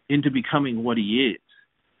into becoming what he is.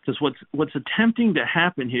 Because what's attempting to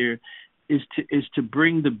happen here is to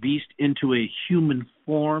bring the beast into a human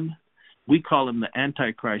form. We call him the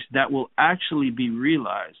Antichrist. That will actually be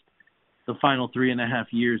realized the final 3.5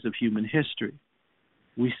 years of human history.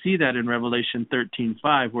 We see that in Revelation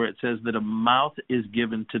 13:5, where it says that a mouth is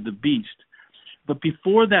given to the beast. But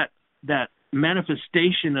before that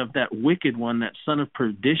manifestation of that wicked one, that son of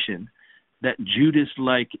perdition, that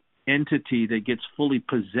Judas-like entity that gets fully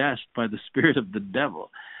possessed by the spirit of the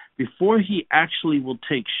devil, before he actually will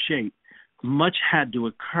take shape, much had to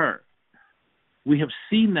occur. We have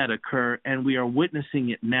seen that occur, and we are witnessing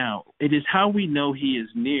it now. It is how we know he is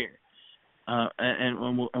near.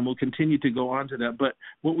 And we'll continue to go on to that. But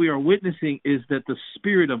what we are witnessing is that the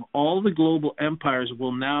spirit of all the global empires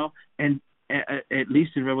will now, and at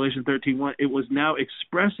least in Revelation 13:1, it was now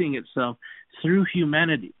expressing itself through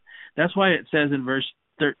humanity. That's why it says in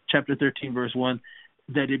chapter 13, verse 1,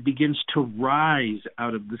 that it begins to rise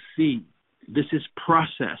out of the sea. This is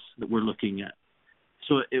process that we're looking at.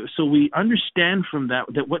 So we understand from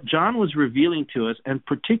that what John was revealing to us, and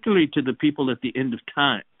particularly to the people at the end of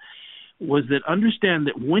time, was that understand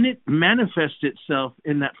that when it manifests itself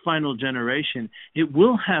in that final generation, it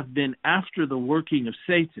will have been after the working of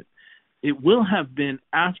Satan. It will have been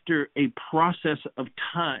after a process of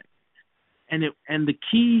time. And the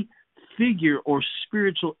key figure or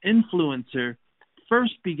spiritual influencer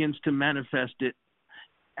first begins to manifest it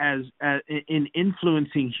as in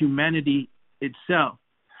influencing humanity itself.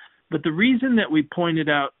 But the reason that we pointed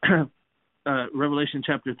out Revelation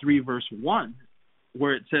chapter 3, verse 1,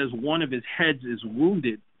 where it says one of his heads is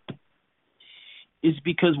wounded, is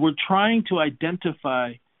because we're trying to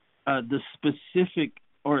identify the specific,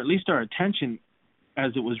 or at least our attention,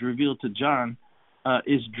 as it was revealed to John,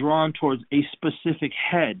 is drawn towards a specific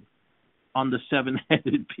head on the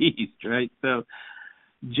seven-headed beast, right? So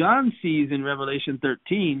John sees in Revelation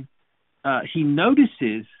 13, he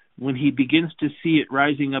notices when he begins to see it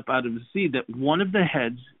rising up out of the sea that one of the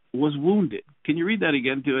heads was wounded. Can you read that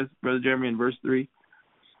again to us, Brother Jeremy, in verse 3?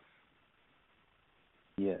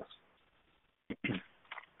 Yes.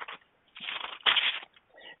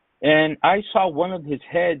 And I saw one of his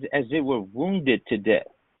heads as it were wounded to death,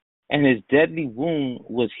 and his deadly wound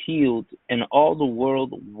was healed, and all the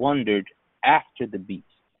world wondered after the beast.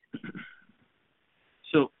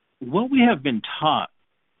 So what we have been taught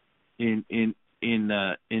in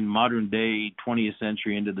modern day 20th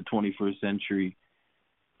century into the 21st century,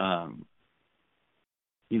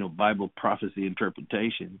 Bible prophecy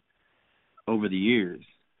interpretation over the years,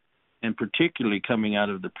 and particularly coming out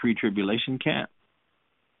of the pre-tribulation camp,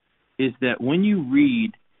 is that when you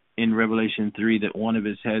read in Revelation 3 that one of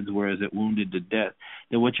his heads was it wounded to death,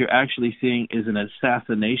 that what you're actually seeing is an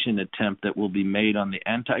assassination attempt that will be made on the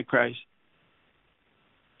Antichrist.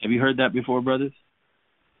 Have you heard that before, brothers?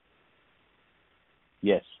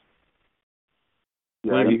 Yes.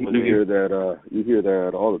 Yeah, you hear that. You hear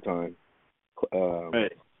that all the time.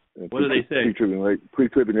 Right. What do they say?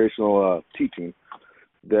 Pre-tribulational teaching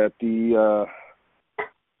that the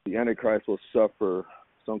Antichrist will suffer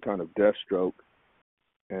some kind of death stroke,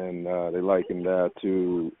 and they liken that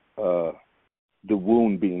to the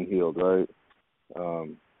wound being healed, right?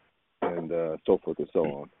 And so forth and so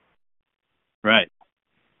on. Right.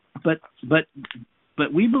 But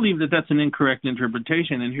we believe that that's an incorrect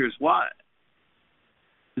interpretation, and here's why.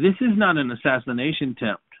 This is not an assassination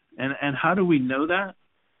attempt. And how do we know that?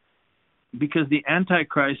 Because the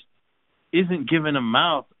Antichrist isn't given a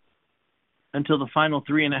mouth until the final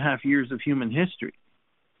 3.5 years of human history.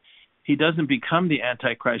 He doesn't become the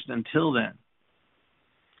Antichrist until then.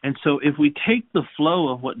 And so if we take the flow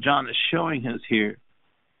of what John is showing us here,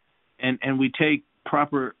 and we take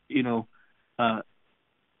proper,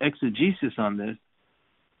 exegesis on this,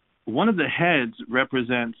 one of the heads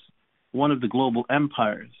represents one of the global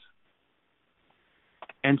empires.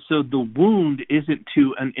 And so the wound isn't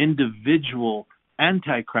to an individual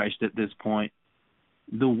Antichrist at this point.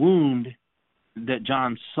 The wound that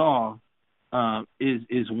John saw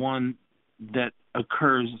is one that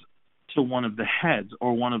occurs to one of the heads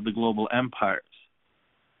or one of the global empires.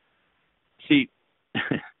 See,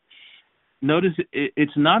 notice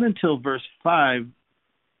it's not until verse 5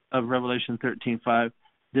 of Revelation 13:5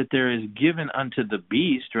 that there is given unto the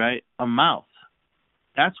beast, right, a mouth.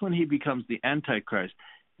 That's when he becomes the Antichrist.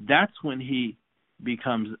 That's when he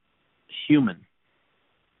becomes human.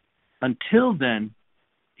 Until then,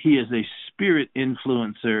 he is a spirit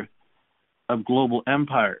influencer of global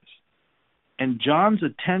empires. And John's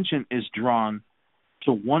attention is drawn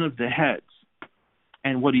to one of the heads.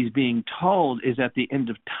 And what he's being told is at the end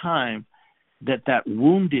of time that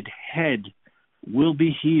wounded head will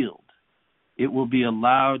be healed. It will be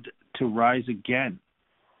allowed to rise again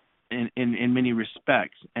in many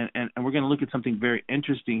respects. And we're going to look at something very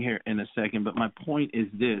interesting here in a second. But my point is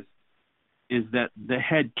this, is that the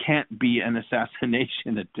head can't be an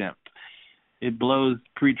assassination attempt. It blows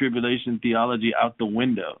pre-tribulation theology out the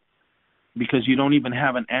window because you don't even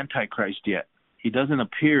have an Antichrist yet. He doesn't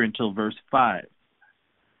appear until verse 5.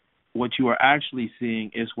 What you are actually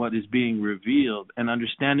seeing is what is being revealed, and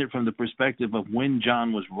understand it from the perspective of when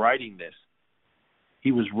John was writing this.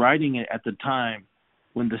 He was writing it at the time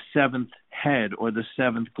when the seventh head, or the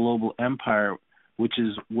seventh global empire, which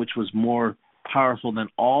was more powerful than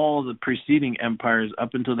all the preceding empires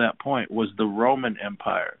up until that point, was the Roman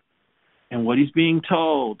Empire. And what he's being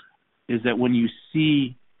told is that when you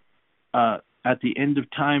see at the end of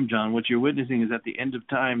time, John, what you're witnessing is at the end of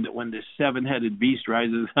time, that when this seven-headed beast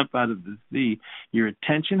rises up out of the sea, your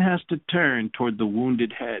attention has to turn toward the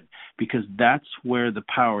wounded head, because that's where the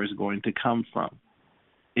power is going to come from.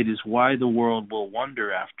 It is why the world will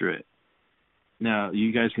wonder after it. Now,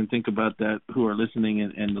 you guys can think about that who are listening,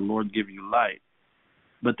 and the Lord give you light.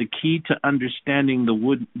 But the key to understanding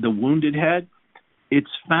the wounded head, it's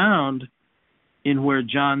found in where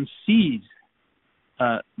John sees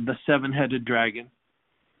the seven-headed dragon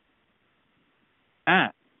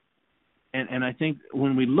at. And I think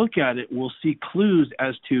when we look at it, we'll see clues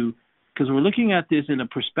as to, because we're looking at this in a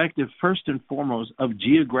perspective, first and foremost, of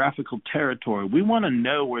geographical territory. We want to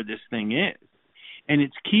know where this thing is. And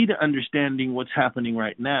it's key to understanding what's happening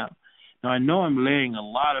right now. Now, I know I'm laying a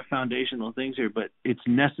lot of foundational things here, but it's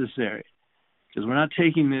necessary. Because we're not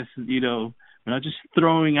taking this, we're not just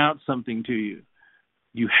throwing out something to you.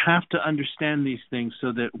 You have to understand these things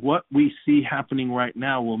so that what we see happening right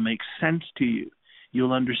now will make sense to you.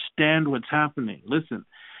 You'll understand what's happening. Listen,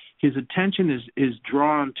 his attention is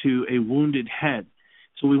drawn to a wounded head.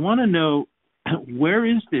 So we want to know, where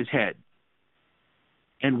is this head?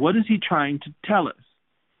 And what is he trying to tell us?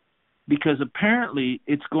 Because apparently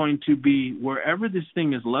it's going to be, wherever this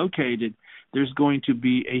thing is located, there's going to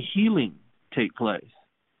be a healing take place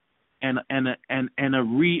and a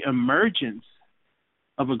re-emergence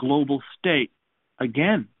of a global state,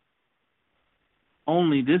 again,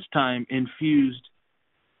 only this time infused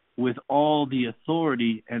with all the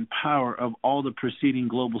authority and power of all the preceding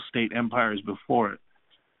global state empires before it,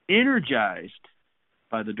 energized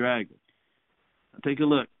by the dragon. Take a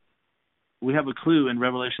look. We have a clue in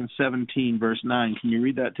Revelation 17, verse 9. Can you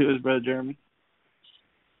read that to us, Brother Jeremy?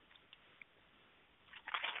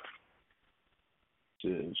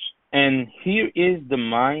 And here is the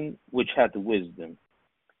mind which hath wisdom.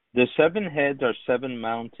 The seven heads are seven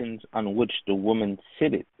mountains on which the woman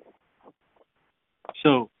sitteth.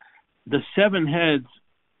 So the seven heads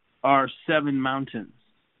are seven mountains.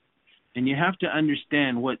 And you have to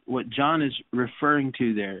understand what John is referring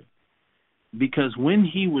to there. Because when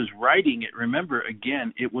he was writing it, remember,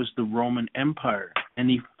 again, it was the Roman Empire. And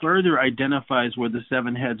he further identifies where the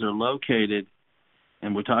seven heads are located.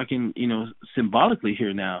 And we're talking, symbolically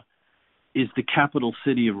here now, is the capital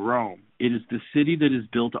city of Rome. It is the city that is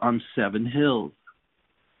built on seven hills.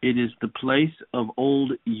 It is the place of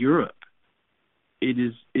old Europe. It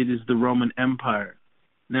is the Roman Empire.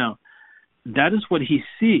 Now, that is what he's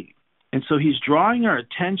seeing. And so he's drawing our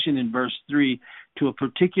attention in verse 3 to a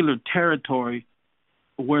particular territory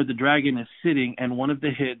where the dragon is sitting and one of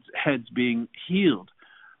the heads being healed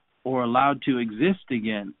or allowed to exist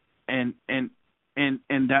again. And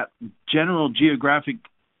that general geographic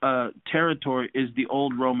territory is the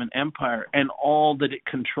old Roman Empire and all that it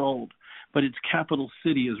controlled. But its capital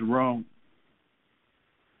city is Rome.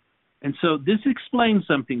 And so this explains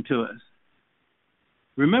something to us.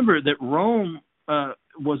 Remember that Rome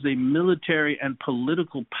was a military and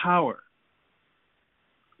political power.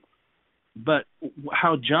 But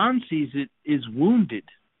how John sees it is wounded.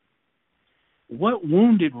 What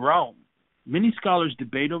wounded Rome? Many scholars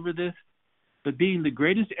debate over this, but being the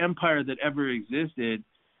greatest empire that ever existed,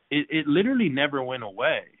 it literally never went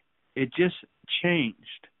away. It just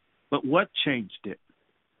changed. But what changed it?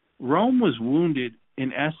 Rome was wounded,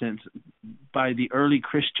 in essence, by the early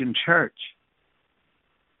Christian church.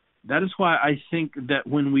 That is why I think that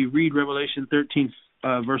when we read Revelation 13,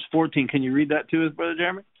 verse 14, can you read that to us, Brother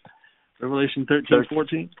Jeremy? Revelation 13,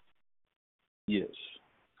 14? Yes.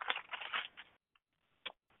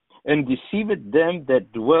 And deceiveth them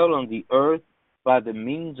that dwell on the earth by the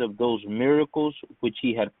means of those miracles which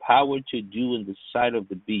he had power to do in the sight of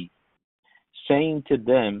the beast, saying to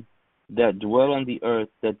them that dwell on the earth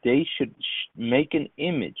that they should make an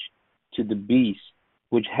image to the beast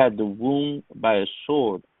which had the wound by a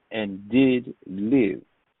sword and did live.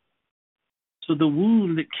 So the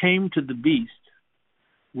wound that came to the beast,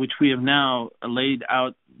 which we have now laid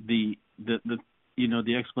out the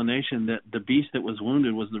explanation that the beast that was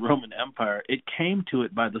wounded was the Roman Empire. It came to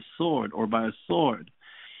it by the sword or by a sword.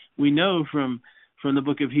 We know from the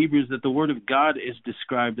book of Hebrews that the word of God is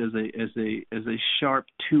described as a sharp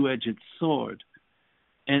two-edged sword.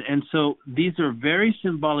 And so these are very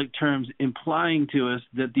symbolic terms implying to us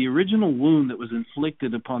that the original wound that was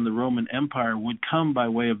inflicted upon the Roman Empire would come by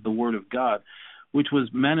way of the word of God, which was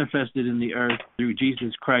manifested in the earth through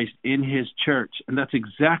Jesus Christ in his church. And that's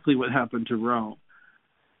exactly what happened to Rome.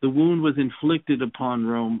 The wound was inflicted upon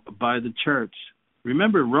Rome by the church.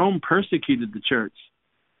 Remember, Rome persecuted the church.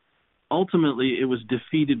 Ultimately, it was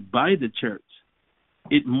defeated by the church.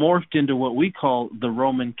 It morphed into what we call the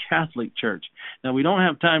Roman Catholic Church. Now, we don't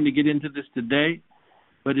have time to get into this today,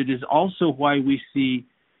 but it is also why we see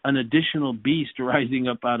an additional beast rising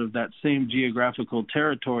up out of that same geographical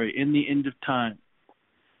territory in the end of time,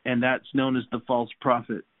 and that's known as the false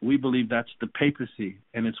prophet. We believe that's the papacy,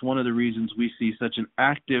 and it's one of the reasons we see such an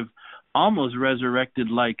active, almost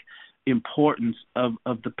resurrected-like importance of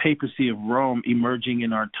the papacy of Rome emerging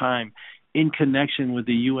in our time in connection with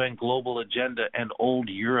the UN global agenda and old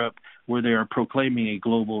Europe, where they are proclaiming a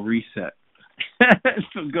global reset.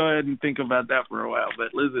 So go ahead and think about that for a while.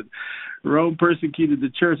 But listen, Rome persecuted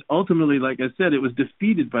the church. Ultimately, like I said, it was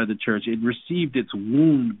defeated by the church. It received its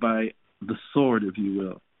wound by the sword, if you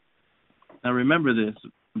will. Now remember this,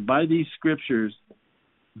 by these scriptures,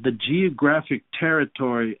 the geographic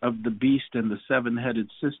territory of the beast and the seven-headed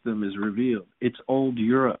system is revealed. It's old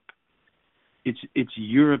Europe. It's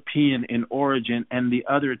European in origin, and the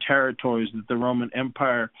other territories that the Roman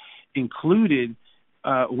Empire included,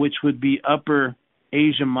 which would be Upper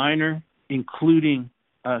Asia Minor, including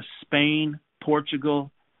Spain,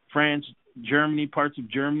 Portugal, France, Germany, parts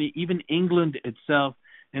of Germany, even England itself,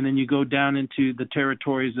 and then you go down into the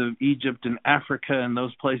territories of Egypt and Africa and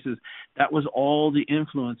those places. That was all the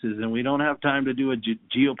influences, and we don't have time to do a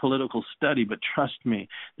geopolitical study, but trust me,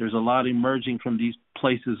 there's a lot emerging from these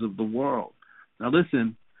places of the world. Now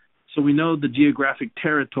listen, so we know the geographic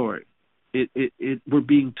territory. We're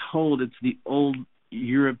being told it's the old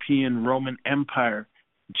European Roman Empire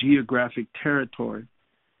geographic territory.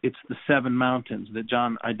 It's the seven mountains that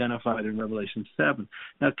John identified in Revelation 7.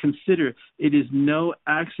 Now consider, it is no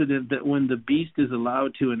accident that when the beast is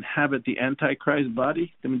allowed to inhabit the Antichrist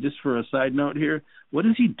body, I mean, just for a side note here, what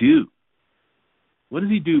does he do? What does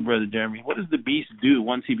he do, Brother Jeremy? What does the beast do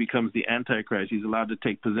once he becomes the Antichrist? He's allowed to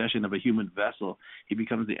take possession of a human vessel. He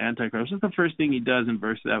becomes the Antichrist. What's the first thing he does in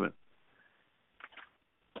verse 7?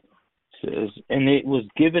 It says, and it was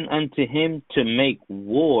given unto him to make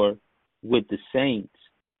war with the saints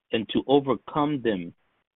and to overcome them.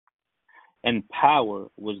 And power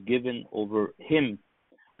was given over him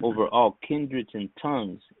over all kindreds and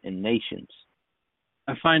tongues and nations.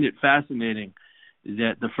 I find it fascinating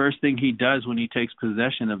that the first thing he does when he takes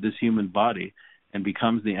possession of this human body and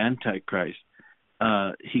becomes the Antichrist,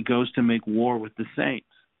 he goes to make war with the saints.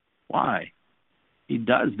 Why? He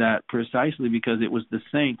does that precisely because it was the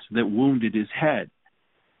saints that wounded his head.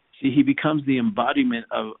 See, he becomes the embodiment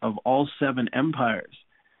of all seven empires,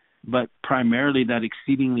 but primarily that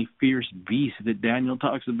exceedingly fierce beast that Daniel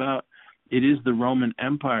talks about, it is the Roman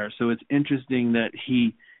Empire. So it's interesting that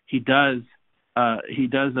he does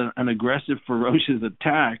an aggressive, ferocious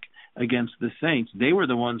attack against the saints. They were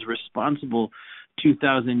the ones responsible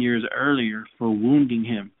 2,000 years earlier for wounding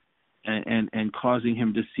him and causing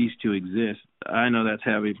him to cease to exist. I know that's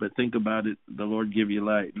heavy, but think about it. The Lord give you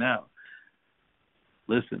light. Now,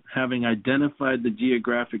 listen, having identified the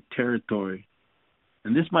geographic territory,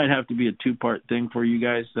 and this might have to be a two-part thing for you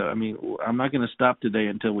guys. So, I mean, I'm not going to stop today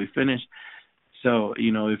until we finish. So,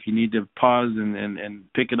 if you need to pause and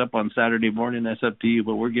pick it up on Saturday morning, that's up to you.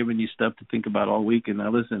 But we're giving you stuff to think about all week. And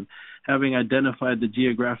now listen, having identified the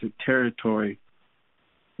geographic territory,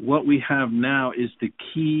 what we have now is the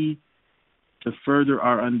key to further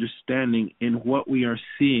our understanding in what we are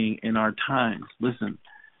seeing in our times. Listen,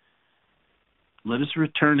 let us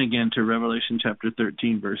return again to Revelation chapter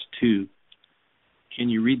 13, verse 2. Can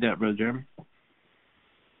you read that, Brother Jeremy?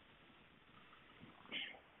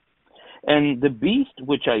 And the beast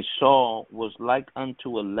which I saw was like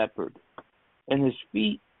unto a leopard, and his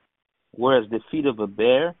feet were as the feet of a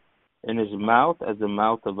bear, and his mouth as the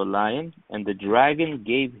mouth of a lion. And the dragon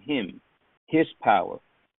gave him his power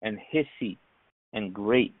and his seat and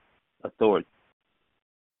great authority.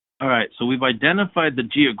 All right, so we've identified the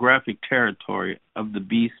geographic territory of the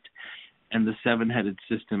beast and the seven-headed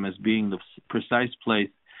system as being the precise place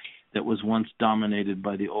that was once dominated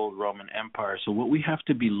by the old Roman Empire. So what we have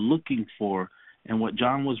to be looking for, and what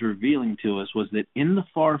John was revealing to us, was that in the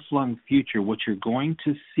far-flung future, what you're going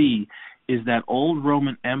to see is that old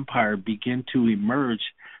Roman Empire begin to emerge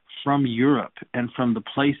from Europe and from the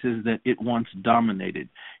places that it once dominated.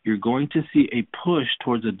 You're going to see a push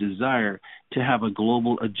towards a desire to have a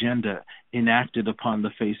global agenda enacted upon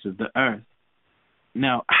the face of the earth.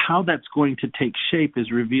 Now, how that's going to take shape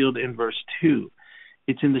is revealed in verse 2.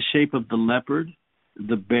 It's in the shape of the leopard,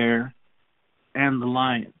 the bear, and the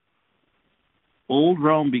lion. Old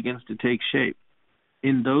Rome begins to take shape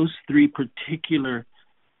in those three particular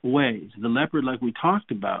ways. The leopard, like we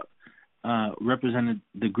talked about, represented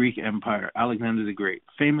the Greek Empire, Alexander the Great,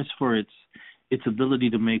 famous for its ability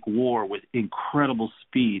to make war with incredible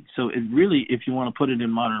speed. So it really, if you want to put it in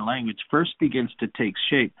modern language, first begins to take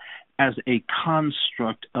shape as a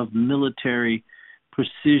construct of military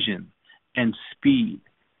precision and speed.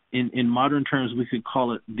 In modern terms, we could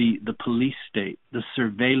call it the police state, the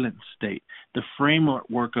surveillance state. The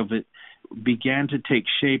framework of it began to take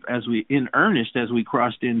shape as we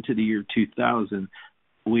crossed into the year 2000.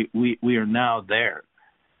 We are now there.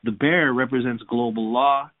 The bear represents global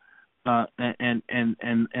law and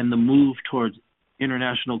the move towards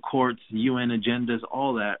international courts, UN agendas,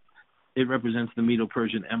 all that. It represents the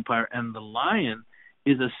Medo-Persian Empire. And the lion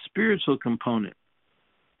is a spiritual component.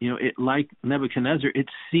 It, like Nebuchadnezzar, it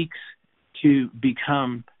seeks to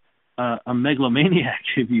become a megalomaniac,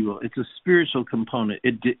 if you will. It's a spiritual component.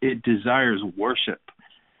 It desires worship.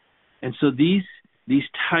 And so these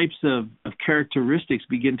types of characteristics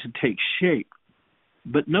begin to take shape.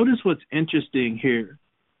 But notice what's interesting here.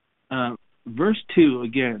 Verse 2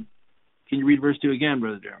 again. Can you read verse 2 again,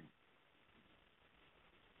 Brother Jeremy?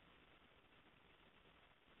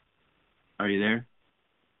 Are you there?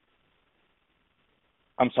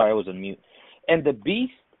 I'm sorry, I was on mute. And the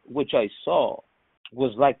beast which I saw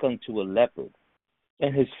was like unto a leopard,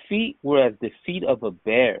 and his feet were as the feet of a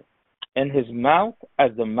bear, and his mouth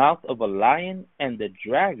as the mouth of a lion, and the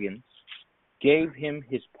dragon gave him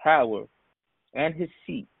his power and his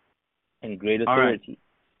seat and great authority.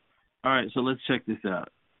 All right, so let's check this out.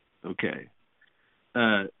 Okay.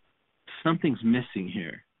 Something's missing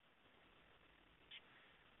here.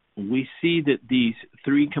 We see that these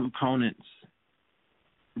three components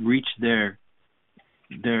reach their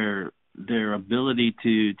ability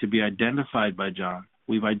to be identified by John.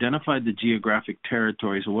 We've identified the geographic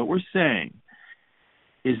territory. So what we're saying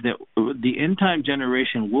is that the end-time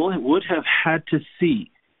generation would have had to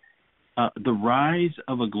see the rise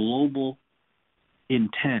of a global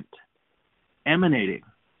intent emanating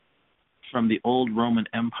from the old Roman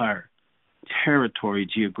Empire territory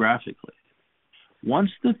geographically.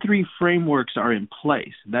 Once the three frameworks are in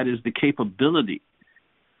place, that is the capability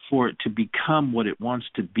for it to become what it wants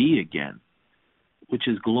to be again, which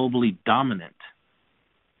is globally dominant.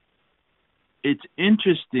 It's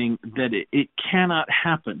interesting that it cannot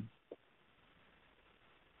happen.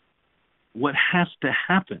 What has to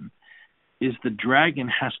happen is the dragon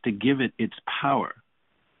has to give it its power.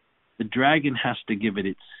 The dragon has to give it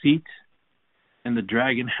its seat, and the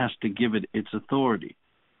dragon has to give it its authority.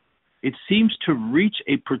 It seems to reach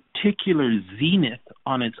a particular zenith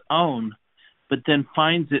on its own, but then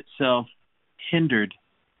finds itself hindered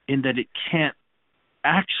in that it can't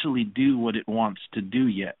actually do what it wants to do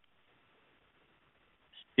yet.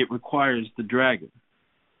 It requires the dragon.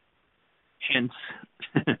 Hence,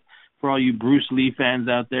 for all you Bruce Lee fans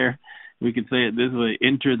out there, we could say it this way: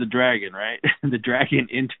 enter the dragon, right? The dragon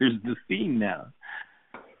enters the scene now.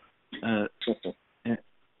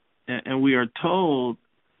 And we are told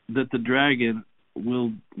that the dragon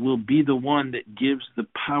will be the one that gives the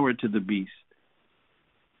power to the beast.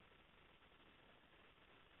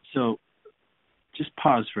 So just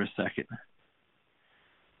pause for a second.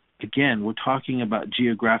 Again, we're talking about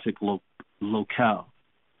geographic locale.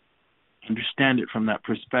 Understand it from that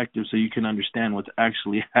perspective so you can understand what's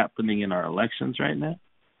actually happening in our elections right now,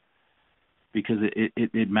 because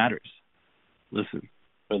it matters. Listen.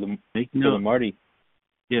 Make note. Marty.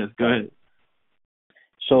 Yes, go ahead.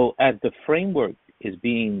 So as the framework is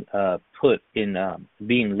being put in,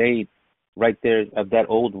 being laid right there of that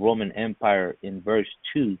old Roman Empire in verse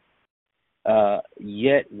 2,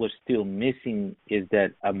 yet what's still missing is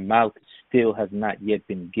that a mouth still has not yet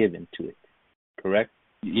been given to it. Correct?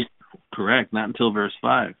 Yeah, correct. Not until verse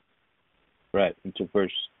 5. Right, into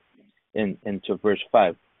verse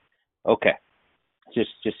 5. Okay. Just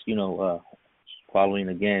following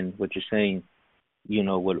again what you're saying,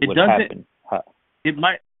 what happened. It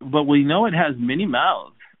might, but we know it has many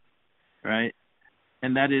mouths, right?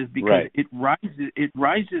 And that is because Right. it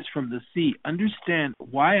rises from the sea. Understand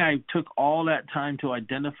why I took all that time to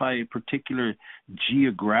identify a particular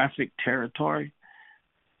geographic territory,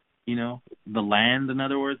 the land, in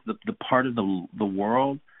other words, the part of the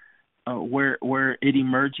world where it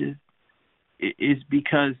emerges, is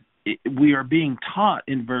because we are being taught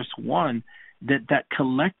in verse 1 that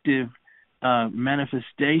collective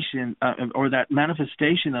manifestation or that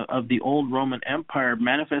manifestation of the old Roman Empire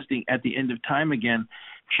manifesting at the end of time again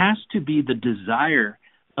has to be the desire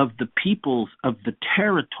of the peoples of the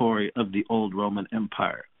territory of the old Roman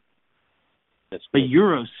Empire. That's a good.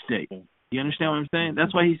 Euro state. You understand what I'm saying?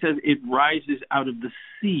 That's why he says it rises out of the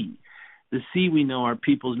sea. The sea, we know, are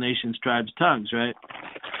peoples, nations, tribes, tongues, right?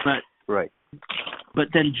 Right. But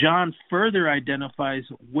then John further identifies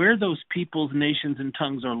where those peoples, nations, and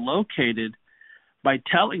tongues are located by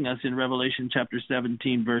telling us in Revelation chapter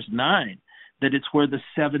 17, verse 9, that it's where the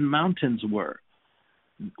 7 mountains were,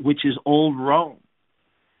 which is old Rome.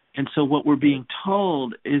 And so what we're being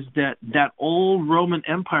told is that old Roman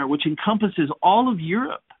Empire, which encompasses all of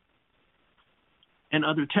Europe and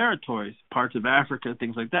other territories, parts of Africa,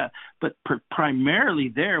 things like that, but primarily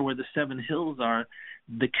there where the 7 hills are,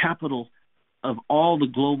 the capital of all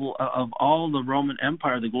the Roman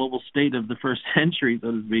Empire, the global state of the first century,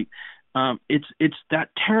 so to speak. It's that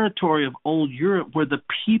territory of old Europe where the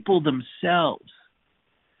people themselves,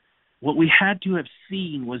 what we had to have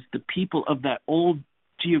seen was the people of that old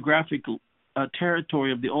geographic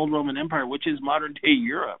territory of the old Roman Empire, which is modern day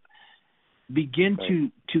Europe, begin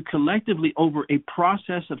to collectively, over a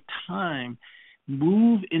process of time,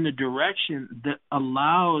 move in a direction that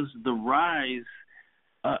allows the rise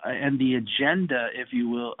and the agenda, if you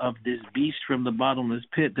will, of this beast from the bottomless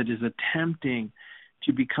pit that is attempting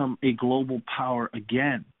to become a global power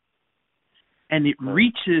again. And it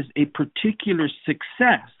reaches a particular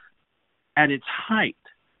success at its height,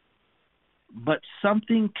 but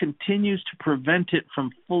something continues to prevent it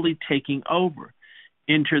from fully taking over.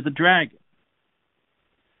 Enter the dragon.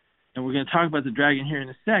 And we're going to talk about the dragon here in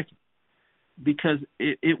a second, because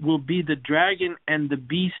it will be the dragon and the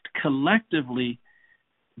beast collectively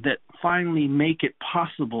that finally make it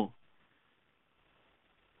possible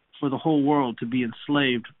for the whole world to be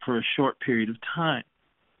enslaved for a short period of time.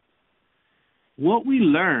 What we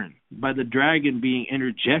learn by the dragon being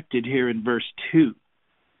interjected here in verse 2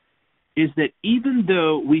 is that even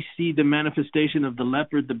though we see the manifestation of the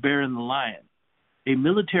leopard, the bear, and the lion, a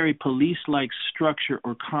military police-like structure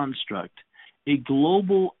or construct, a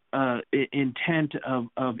global intent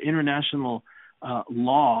of international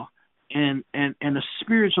law, and a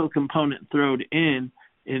spiritual component thrown in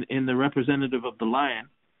the representative of the lion,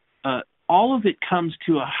 all of it comes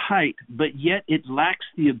to a height, but yet it lacks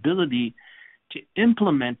the ability to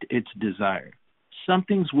implement its desire.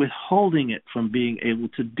 Something's withholding it from being able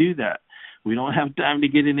to do that. We don't have time to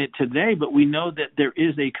get in it today, but we know that there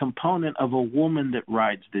is a component of a woman that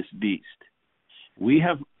rides this beast. We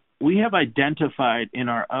have identified in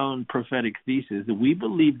our own prophetic thesis that we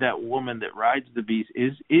believe that woman that rides the beast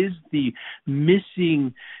is the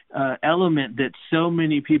missing element that so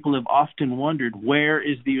many people have often wondered, where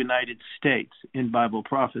is the United States in Bible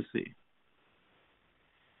prophecy?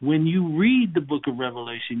 When you read the book of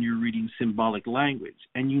Revelation, you're reading symbolic language,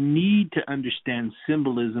 and you need to understand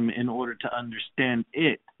symbolism in order to understand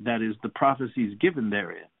it, that is, the prophecies given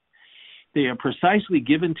therein. They are precisely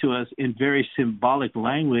given to us in very symbolic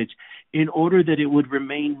language in order that it would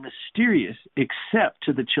remain mysterious except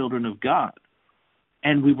to the children of God.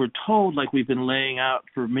 And we were told, like we've been laying out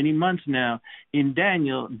for many months now in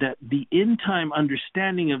Daniel, that the end-time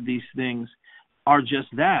understanding of these things are just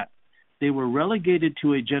that. They were relegated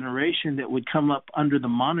to a generation that would come up under the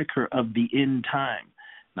moniker of the end time.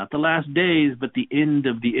 Not the last days, but the end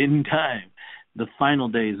of the end time, the final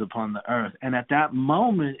days upon the earth. And at that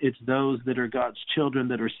moment, it's those that are God's children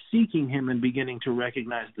that are seeking him and beginning to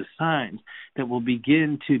recognize the signs that will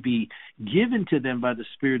begin to be given to them by the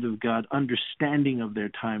Spirit of God, understanding of their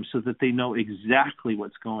time so that they know exactly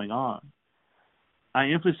what's going on. I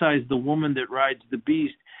emphasize the woman that rides the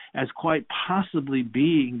beast as quite possibly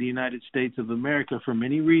being the United States of America for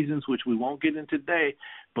many reasons, which we won't get into today,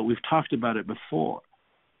 but we've talked about it before.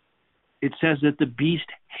 It says that the beast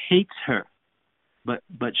hates her,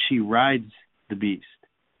 but she rides the beast.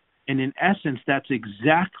 And in essence, that's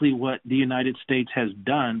exactly what the United States has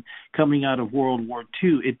done coming out of World War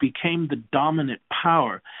II. It became the dominant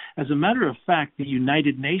power. As a matter of fact, the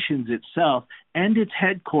United Nations itself and its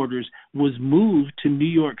headquarters was moved to New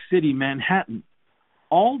York City, Manhattan.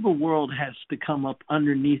 All the world has to come up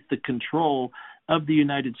underneath the control of the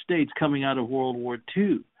United States coming out of World War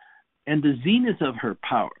II. And the zenith of her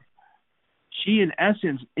power, She, in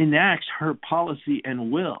essence, enacts her policy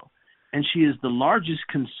and will, and she is the largest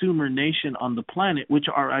consumer nation on the planet, which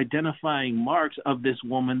are identifying marks of this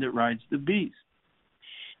woman that rides the beast.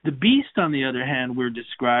 The beast, on the other hand, we're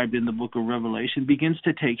described in the book of Revelation, begins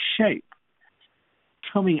to take shape.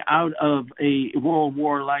 Coming out of a World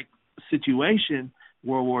War-like situation,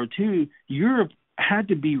 World War II, Europe had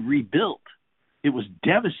to be rebuilt. It was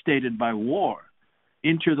devastated by war.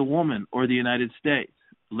 Enter the woman, or the United States,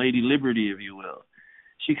 Lady Liberty, if you will.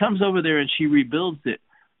 She comes over there and she rebuilds it,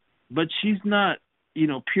 but she's not,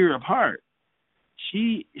 pure of heart.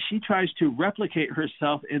 She tries to replicate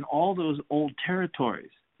herself in all those old territories.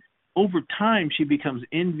 Over time, she becomes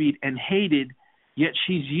envied and hated, yet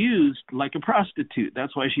she's used like a prostitute.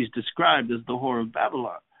 That's why she's described as the whore of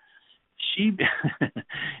Babylon.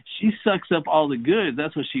 She sucks up all the goods.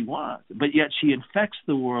 That's what she wants. But yet she infects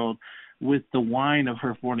the world with the wine of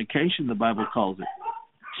her fornication, the Bible calls it.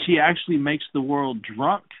 She actually makes the world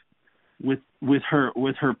drunk with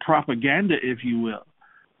her propaganda, if you will.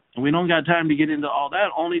 And we don't got time to get into all that,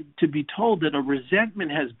 only to be told that a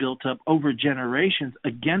resentment has built up over generations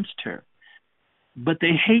against her. But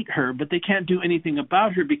they hate her, but they can't do anything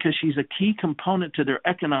about her because she's a key component to their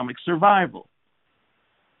economic survival.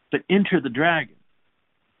 But enter the dragon,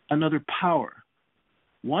 another power,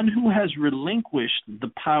 one who has relinquished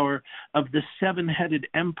the power of the seven-headed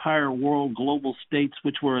empire world global states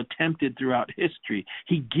which were attempted throughout history.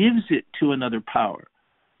 He gives it to another power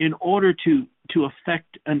in order to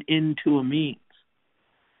effect an end to a means.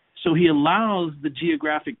 So he allows the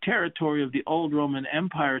geographic territory of the old Roman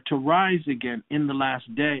Empire to rise again in the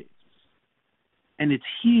last days. And it's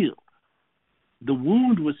healed. The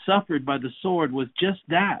wound was suffered by the sword was just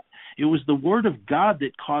that. It was the word of God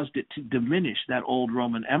that caused it to diminish, that old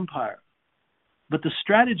Roman Empire. But the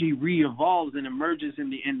strategy re-evolves and emerges in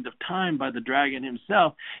the end of time by the dragon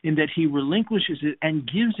himself, in that he relinquishes it and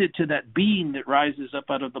gives it to that being that rises up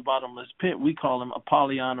out of the bottomless pit. We call him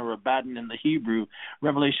Apollyon or Abaddon in the Hebrew.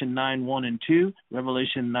 Revelation 9:1 and 2,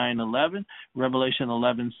 Revelation 9:11, Revelation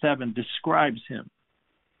 11:7 describes him.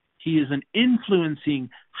 He is an influencing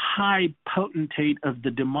high potentate of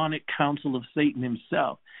the demonic council of Satan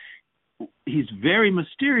himself. He's very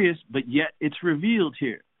mysterious, but yet it's revealed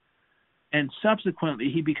here. And subsequently,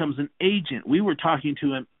 he becomes an agent. We were talking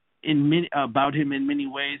to him about him in many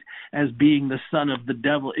ways as being the son of the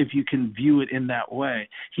devil, if you can view it in that way.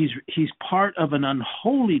 He's part of an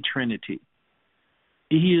unholy trinity.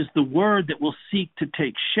 He is the word that will seek to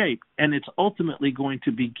take shape, and it's ultimately going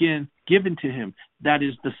to begin given to him. That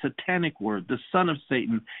is the satanic word, the son of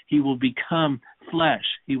Satan. He will become flesh.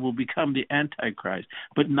 He will become the Antichrist.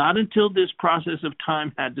 But not until this process of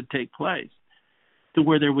time had to take place, to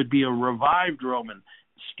where there would be a revived Roman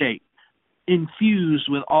state infused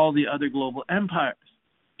with all the other global empires.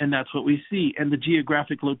 And that's what we see. And the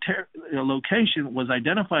geographic location was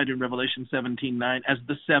identified in Revelation 17:9 as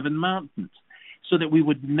the seven mountains, so that we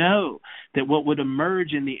would know that what would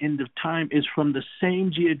emerge in the end of time is from the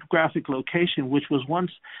same geographic location, which was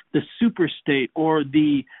once the superstate or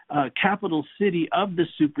the capital city of the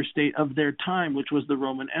superstate of their time, which was the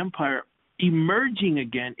Roman Empire, emerging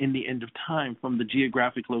again in the end of time from the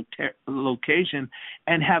geographic location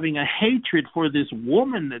and having a hatred for this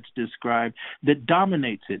woman that's described that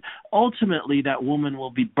dominates it. Ultimately, that woman will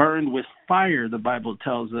be burned with fire, the Bible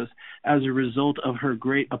tells us, as a result of her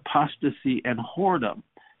great apostasy and whoredom.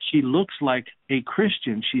 She looks like a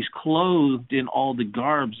Christian. She's clothed in all the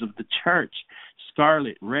garbs of the church.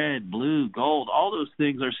 Scarlet, red, blue, gold, all those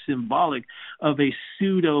things are symbolic of a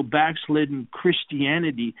pseudo-backslidden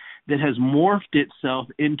Christianity that has morphed itself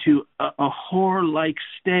into a whore-like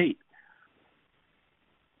state.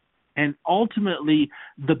 And ultimately,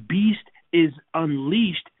 the beast is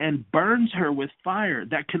unleashed and burns her with fire.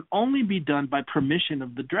 That can only be done by permission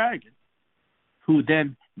of the dragon, who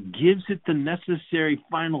then gives it the necessary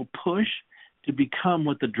final push to become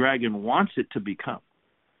what the dragon wants it to become.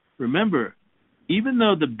 Remember, even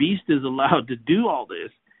though the beast is allowed to do all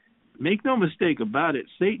this, make no mistake about it,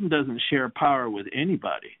 Satan doesn't share power with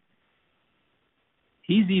anybody.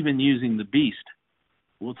 He's even using the beast.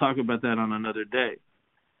 We'll talk about that on another day.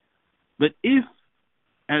 But if,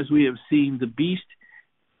 as we have seen, the beast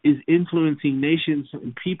is influencing nations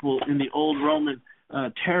and people in the old Roman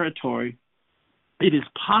territory, it is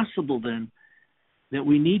possible then that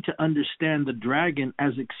we need to understand the dragon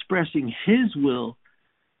as expressing his will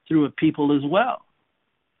through a people as well.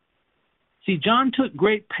 See, John took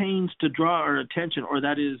great pains to draw our attention, or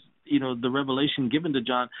that is, the revelation given to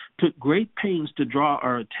John took great pains to draw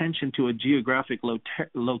our attention to a geographic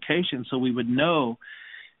location so we would know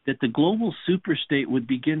that the global superstate would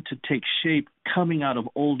begin to take shape coming out of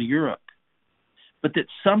old Europe. but that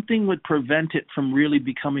something would prevent it from really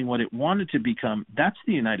becoming what it wanted to become, that's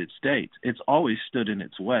the United States. It's always stood in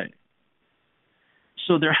its way.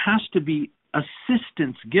 So there has to be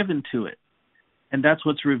assistance given to it. And that's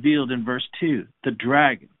what's revealed in verse 2, the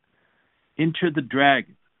dragon. Enter the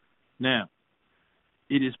dragon. Now,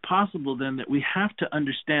 it is possible then that we have to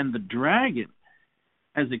understand the dragon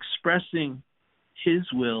as expressing his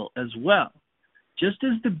will as well. Just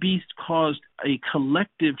as the beast caused a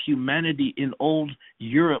collective humanity in old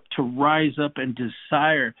Europe to rise up and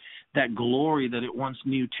desire that glory that it once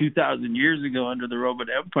knew 2,000 years ago under the Roman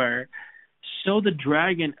Empire, so the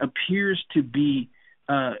dragon appears to be,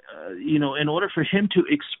 in order for him to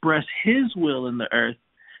express his will in the earth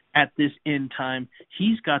at this end time,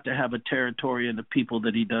 he's got to have a territory and a people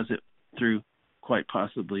that he does it through, quite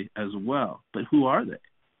possibly as well. But who are they?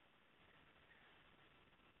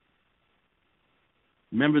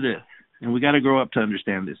 Remember this, and we got to grow up to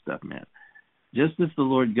understand this stuff, man. Just as the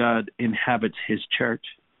Lord God inhabits his church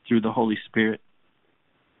through the Holy Spirit,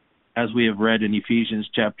 as we have read in Ephesians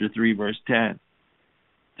chapter 3, verse 10,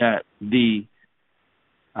 that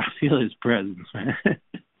I feel his presence, man.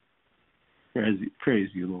 Praise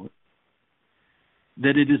you, Lord.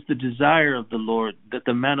 That it is the desire of the Lord that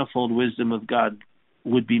the manifold wisdom of God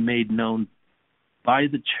would be made known by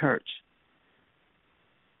the church,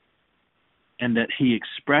 and that he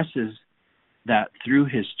expresses that through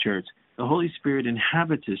his church. The Holy Spirit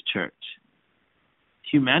inhabits his church.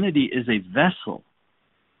 Humanity is a vessel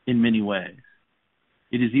in many ways.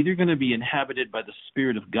 It is either going to be inhabited by the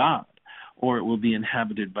Spirit of God, or it will be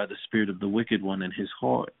inhabited by the spirit of the wicked one and his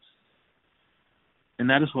hordes. And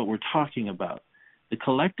that is what we're talking about. The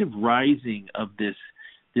collective rising of this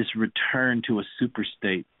return to a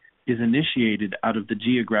superstate is initiated out of the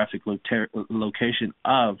geographic location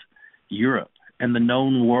of Europe and the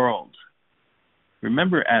known world.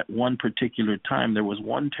 Remember, at one particular time, there was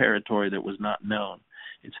one territory that was not known.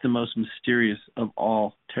 It's the most mysterious of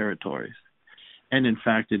all territories. And in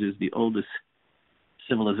fact, it is the oldest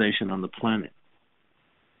civilization on the planet.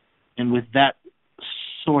 And with that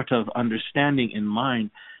sort of understanding in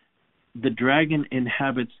mind, the dragon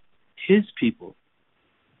inhabits his people,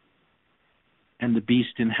 and the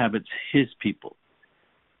beast inhabits his people.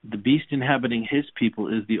 The beast inhabiting his people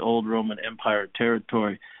is the old Roman Empire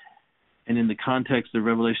territory. And in the context of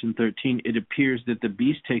Revelation 13, it appears that the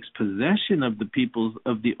beast takes possession of the peoples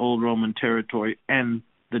of the old Roman territory, and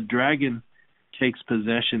the dragon takes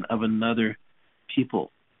possession of another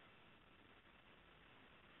people.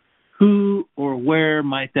 Who or where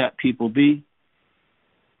might that people be?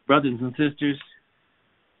 Brothers and sisters,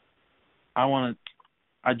 I'm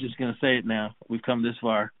just going to say it now. We've come this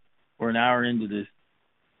far. We're an hour into this.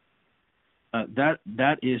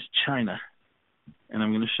 That is China. And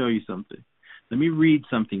I'm going to show you something. Let me read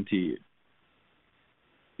something to you.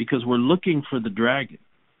 Because we're looking for the dragon.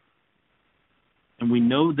 And we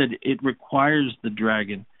know that it requires the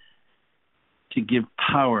dragon to give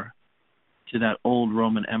power to that old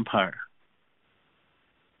Roman Empire.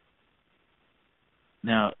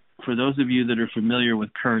 Now, for those of you that are familiar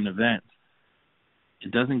with current events,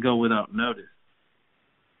 it doesn't go without notice.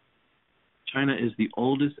 China is the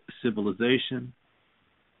oldest civilization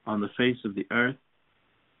on the face of the earth.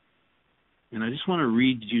 And I just want to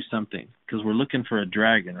read you something, because we're looking for a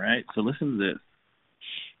dragon, right? So listen to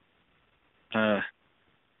this.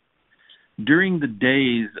 During the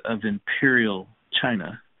days of Imperial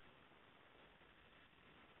China,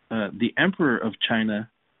 the Emperor of China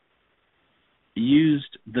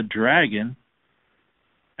used the dragon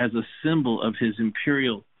as a symbol of his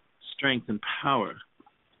imperial strength and power.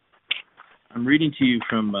 I'm reading to you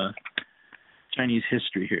from Chinese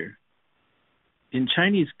history here. In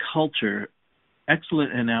Chinese culture,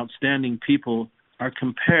 excellent and outstanding people are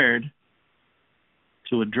compared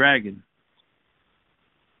to a dragon,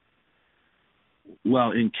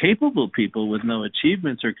 while incapable people with no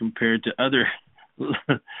achievements are compared to other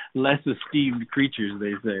less esteemed creatures,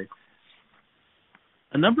 they say.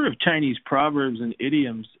 A number of Chinese proverbs and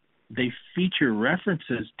idioms, they feature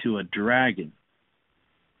references to a dragon.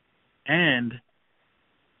 And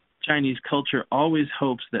Chinese culture always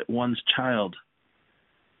hopes that one's child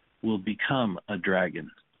will become a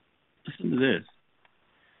dragon. Listen to this.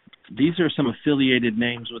 These are some affiliated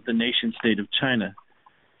names with the nation state of China.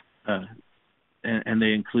 And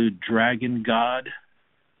they include Dragon God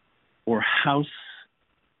or House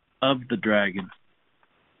of the Dragon.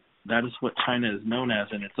 That is what China is known as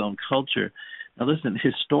in its own culture. Now listen,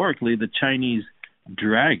 historically, the Chinese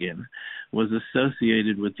dragon was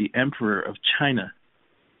associated with the Emperor of China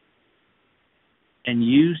and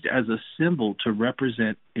used as a symbol to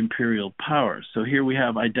represent imperial power. So here we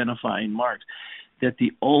have identifying marks. that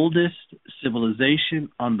the oldest civilization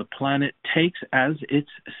on the planet takes as its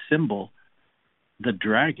symbol the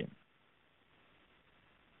dragon.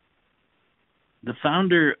 The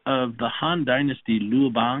founder of the Han Dynasty,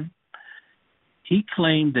 Liu Bang, he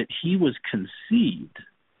claimed that he was conceived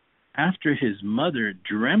after his mother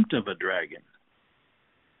dreamt of a dragon.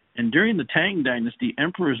 And during the Tang Dynasty,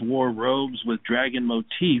 emperors wore robes with dragon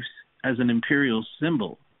motifs as an imperial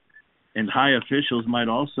symbol, and high officials might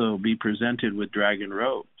also be presented with dragon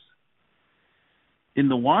robes. In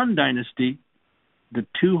the Yuan Dynasty, the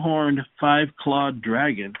two-horned, five-clawed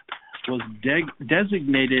dragon was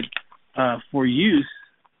designated for use,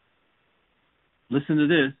 listen to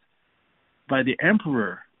this, by the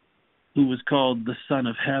emperor, who was called the Son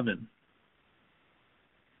of Heaven,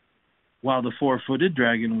 while the four-footed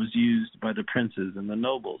dragon was used by the princes and the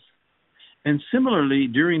nobles. And similarly,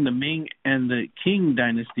 during the Ming and the Qing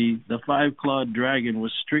dynasty, the five-clawed dragon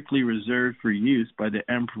was strictly reserved for use by the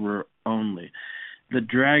emperor only. The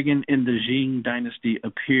dragon in the Qing dynasty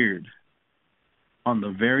appeared on the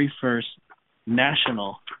very first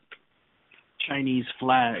national Chinese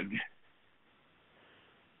flag.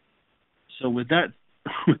 So with that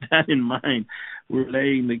in mind, we're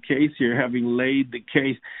laying the case here, having laid the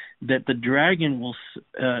case that the dragon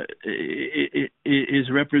is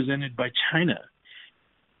represented by China.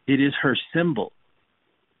 It is her symbol.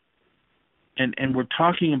 And we're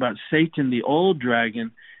talking about Satan, the old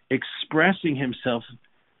dragon, expressing himself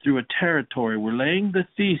through a territory. We're laying the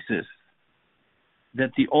thesis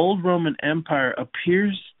that the old Roman Empire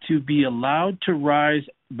appears to be allowed to rise,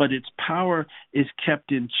 but its power is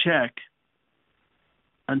kept in check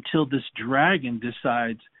until this dragon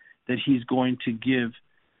decides that he's going to give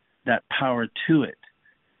that power to it.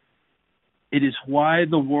 It is why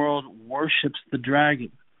the world worships the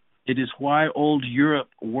dragon. It is why old Europe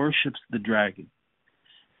worships the dragon,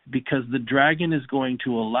 because the dragon is going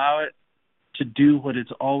to allow it to do what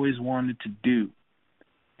it's always wanted to do,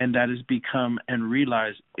 and that is become and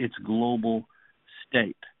realize its global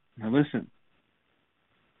state. Now listen,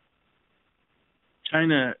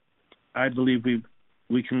 China, I believe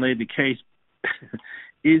we can lay the case,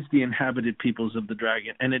 is the inhabited peoples of the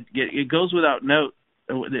dragon. And it goes without note,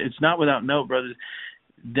 it's not without note, brothers,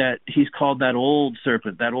 that he's called that old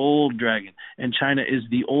serpent, that old dragon. And China is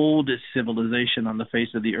the oldest civilization on the face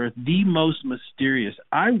of the earth, the most mysterious.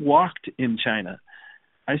 I walked in China.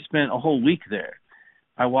 I spent a whole week there.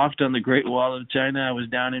 I walked on the Great Wall of China. I was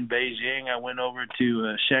down in Beijing. I went over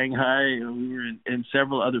to Shanghai. We were in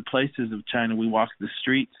several other places of China. We walked the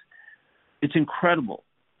streets. It's incredible.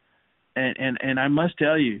 And I must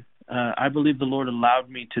tell you, I believe the Lord allowed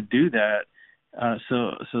me to do that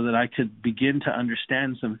so that I could begin to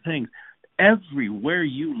understand some things. Everywhere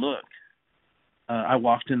you look, I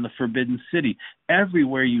walked in the Forbidden City.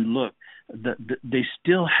 Everywhere you look, they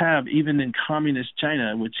still have, even in communist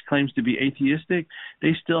China, which claims to be atheistic,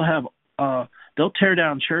 they still have, they'll tear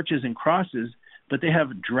down churches and crosses, but they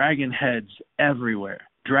have dragon heads everywhere.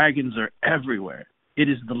 Dragons are everywhere. It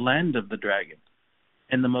is the land of the dragon,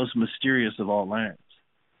 and the most mysterious of all lands.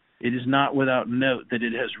 It is not without note that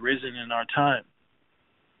it has risen in our time,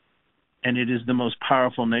 and it is the most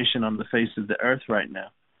powerful nation on the face of the earth right now,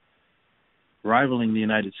 rivaling the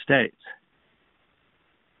United States.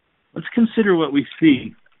 Let's consider what we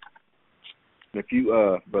see. If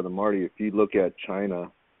you, Brother Marty, if you look at China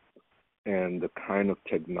and the kind of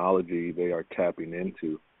technology they are tapping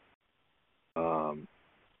into,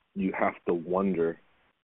 you have to wonder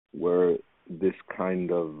where this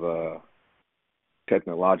kind of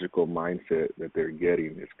technological mindset that they're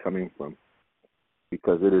getting is coming from,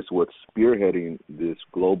 because it is what's spearheading this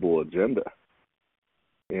global agenda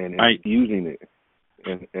and infusing it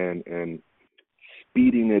and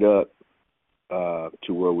speeding it up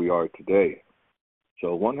to where we are today.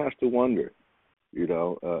 So one has to wonder,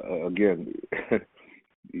 again,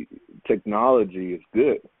 technology is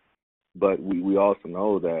good, but we also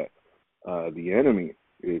know that the enemy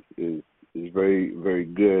is very, very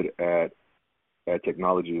good at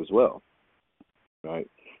technology as well, right?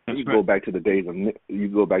 Go back to the days of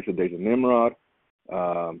Nimrod,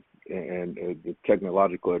 and the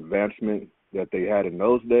technological advancement that they had in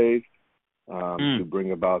those days to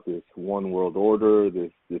bring about this one world order,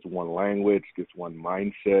 this one language, this one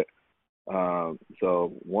mindset.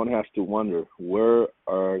 So one has to wonder, where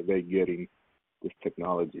are they getting this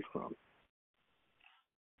technology from?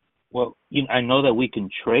 Well, I know that we can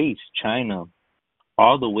trace China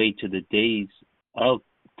all the way to the days of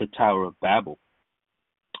the Tower of Babel.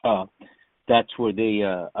 That's where they,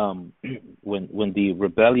 when the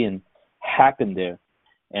rebellion happened there,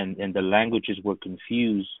 and the languages were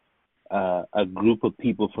confused, a group of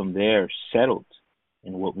people from there settled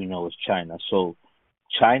in what we know as China. So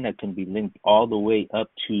China can be linked all the way up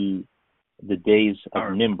to the days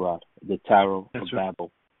of Nimrod, the Tower of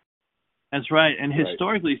Babel. That's right. And Right.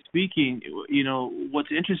 historically speaking,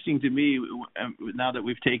 what's interesting to me now that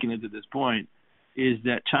we've taken it to this point is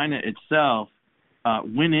that China itself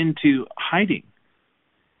went into hiding.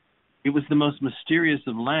 It was the most mysterious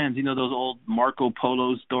of lands. Those old Marco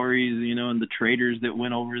Polo stories, and the traders that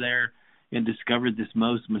went over there and discovered this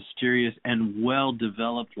most mysterious and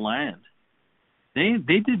well-developed land.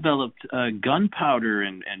 They developed gunpowder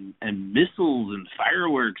and missiles and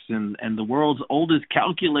fireworks and the world's oldest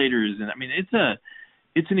calculators. And I mean,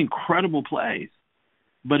 it's an incredible place.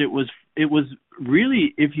 But it was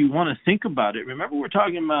really, if you want to think about it, remember we're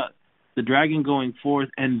talking about the dragon going forth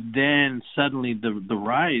and then suddenly the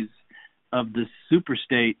rise of the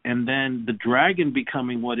superstate, and then the dragon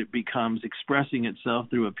becoming what it becomes, expressing itself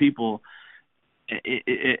through a people.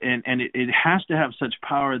 It has to have such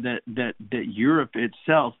power that Europe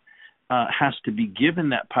itself has to be given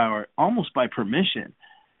that power almost by permission.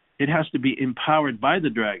 It has to be empowered by the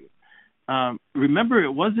dragon. Remember,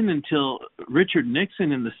 it wasn't until Richard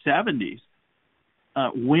Nixon in the 70s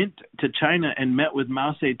went to China and met with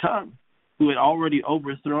Mao Zedong, who had already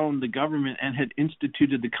overthrown the government and had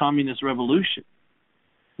instituted the Communist Revolution.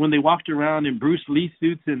 When they walked around in Bruce Lee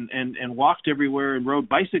suits and walked everywhere and rode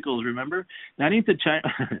bicycles, remember? That ain't the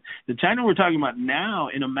China we're talking about now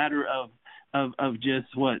in a matter of just,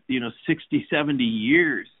 60, 70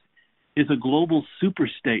 years is a global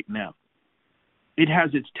superstate now. It has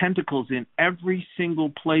its tentacles in every single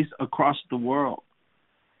place across the world.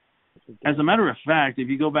 As a matter of fact, if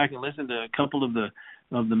you go back and listen to a couple of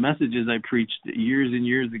the messages I preached years and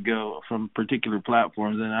years ago from particular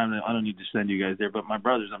platforms, and I don't need to send you guys there, but my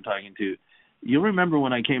brothers I'm talking to, you'll remember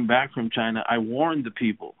when I came back from China, I warned the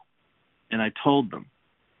people, and I told them,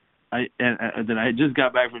 that I just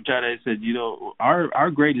got back from China. I said,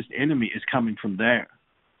 our greatest enemy is coming from there.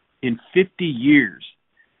 In 50 years,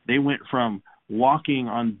 they went from walking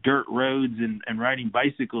on dirt roads and riding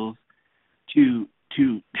bicycles to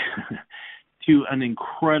to an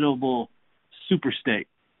incredible superstate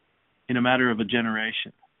in a matter of a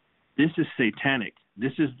generation. This is satanic.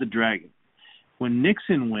 This is the dragon. When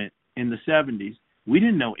Nixon went in the 70s, we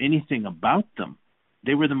didn't know anything about them.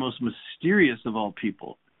 They were the most mysterious of all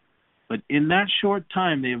people. But in that short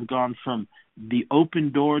time, they have gone from the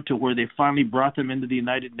open door to where they finally brought them into the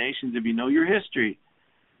United Nations. If you know your history,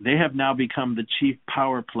 they have now become the chief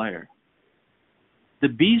power player. The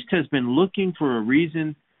beast has been looking for a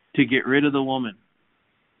reason to get rid of the woman.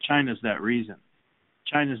 China's that reason.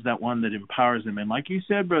 China's that one that empowers them. And like you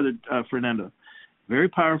said, Brother Fernando, very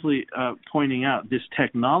powerfully pointing out this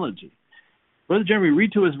technology. Brother Jeremy,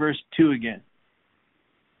 read to us verse 2 again.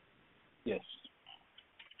 Yes.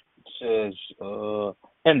 It says,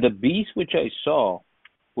 and the beast which I saw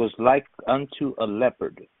was like unto a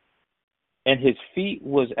leopard, and his feet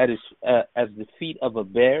was as the feet of a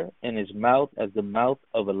bear, and his mouth as the mouth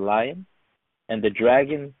of a lion. And the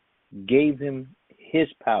dragon gave him his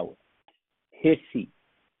power, his seat,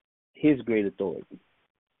 his great authority.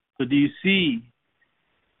 So do you see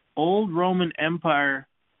old Roman Empire,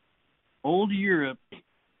 old Europe,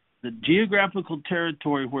 the geographical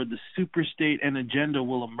territory where the superstate and agenda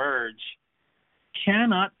will emerge,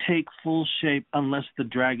 cannot take full shape unless the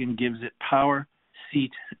dragon gives it power,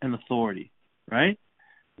 seat, and authority, right?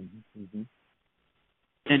 Mm-hmm.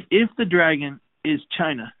 And if the dragon is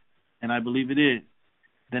China, and I believe it is,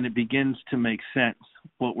 then it begins to make sense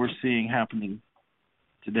what we're seeing happening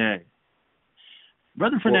today.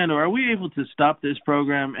 Brother Fernando, are we able to stop this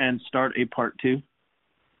program and start a part 2?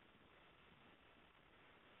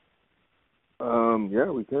 Yeah,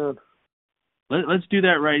 we can. Let's do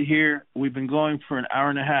that right here. We've been going for an hour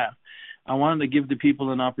and a half. I wanted to give the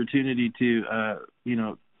people an opportunity to,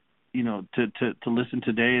 to listen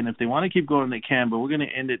today. And if they want to keep going, they can. But we're going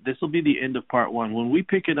to end it. This will be the end of part 1. When we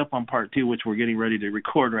pick it up on part 2, which we're getting ready to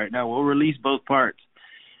record right now, we'll release both parts.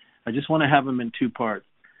 I just want to have them in 2 parts.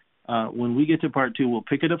 When we get to part 2, we'll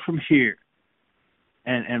pick it up from here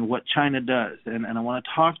and what China does. And I want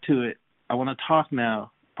to talk to it. I want to talk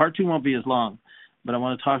now. Part 2 won't be as long, but I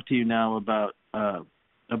want to talk to you now about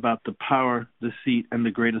the power, the seat, and the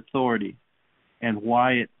great authority, and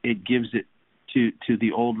why it gives it to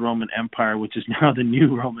the old Roman Empire, which is now the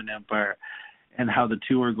new Roman Empire, and how the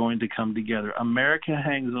two are going to come together. America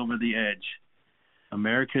hangs over the edge.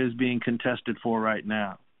 America is being contested for right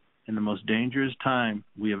now, and the most dangerous time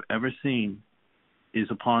we have ever seen is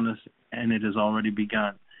upon us, and it has already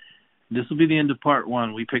begun. This will be the end of part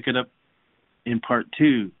 1. We pick it up in part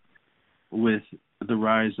 2 with the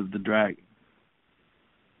rise of the dragon.